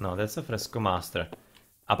 No, that's a fresco master.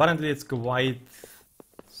 Apparently it's quite...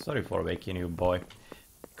 Sorry for waking you, boy.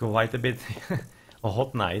 Quite a bit... a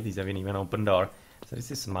hot night. He's having even open door. So this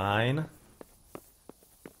is mine.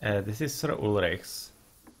 This is Sir Ulrich's.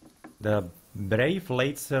 The brave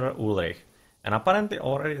late Sir Ulrich. And apparently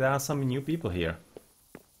already there are some new people here.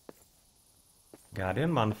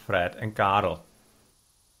 Guardian Manfred and Karl.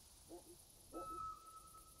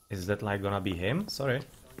 Is that like gonna be him? Sorry.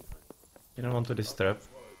 Didn't want to disturb.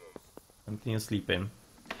 Continue sleeping.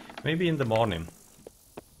 Maybe in the morning.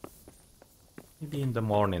 Maybe in the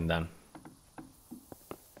morning then.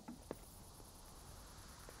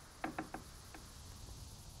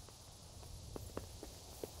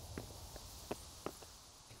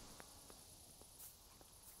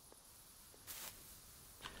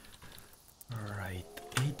 Alright,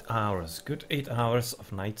 8 hours. Good 8 hours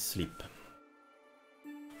of night sleep.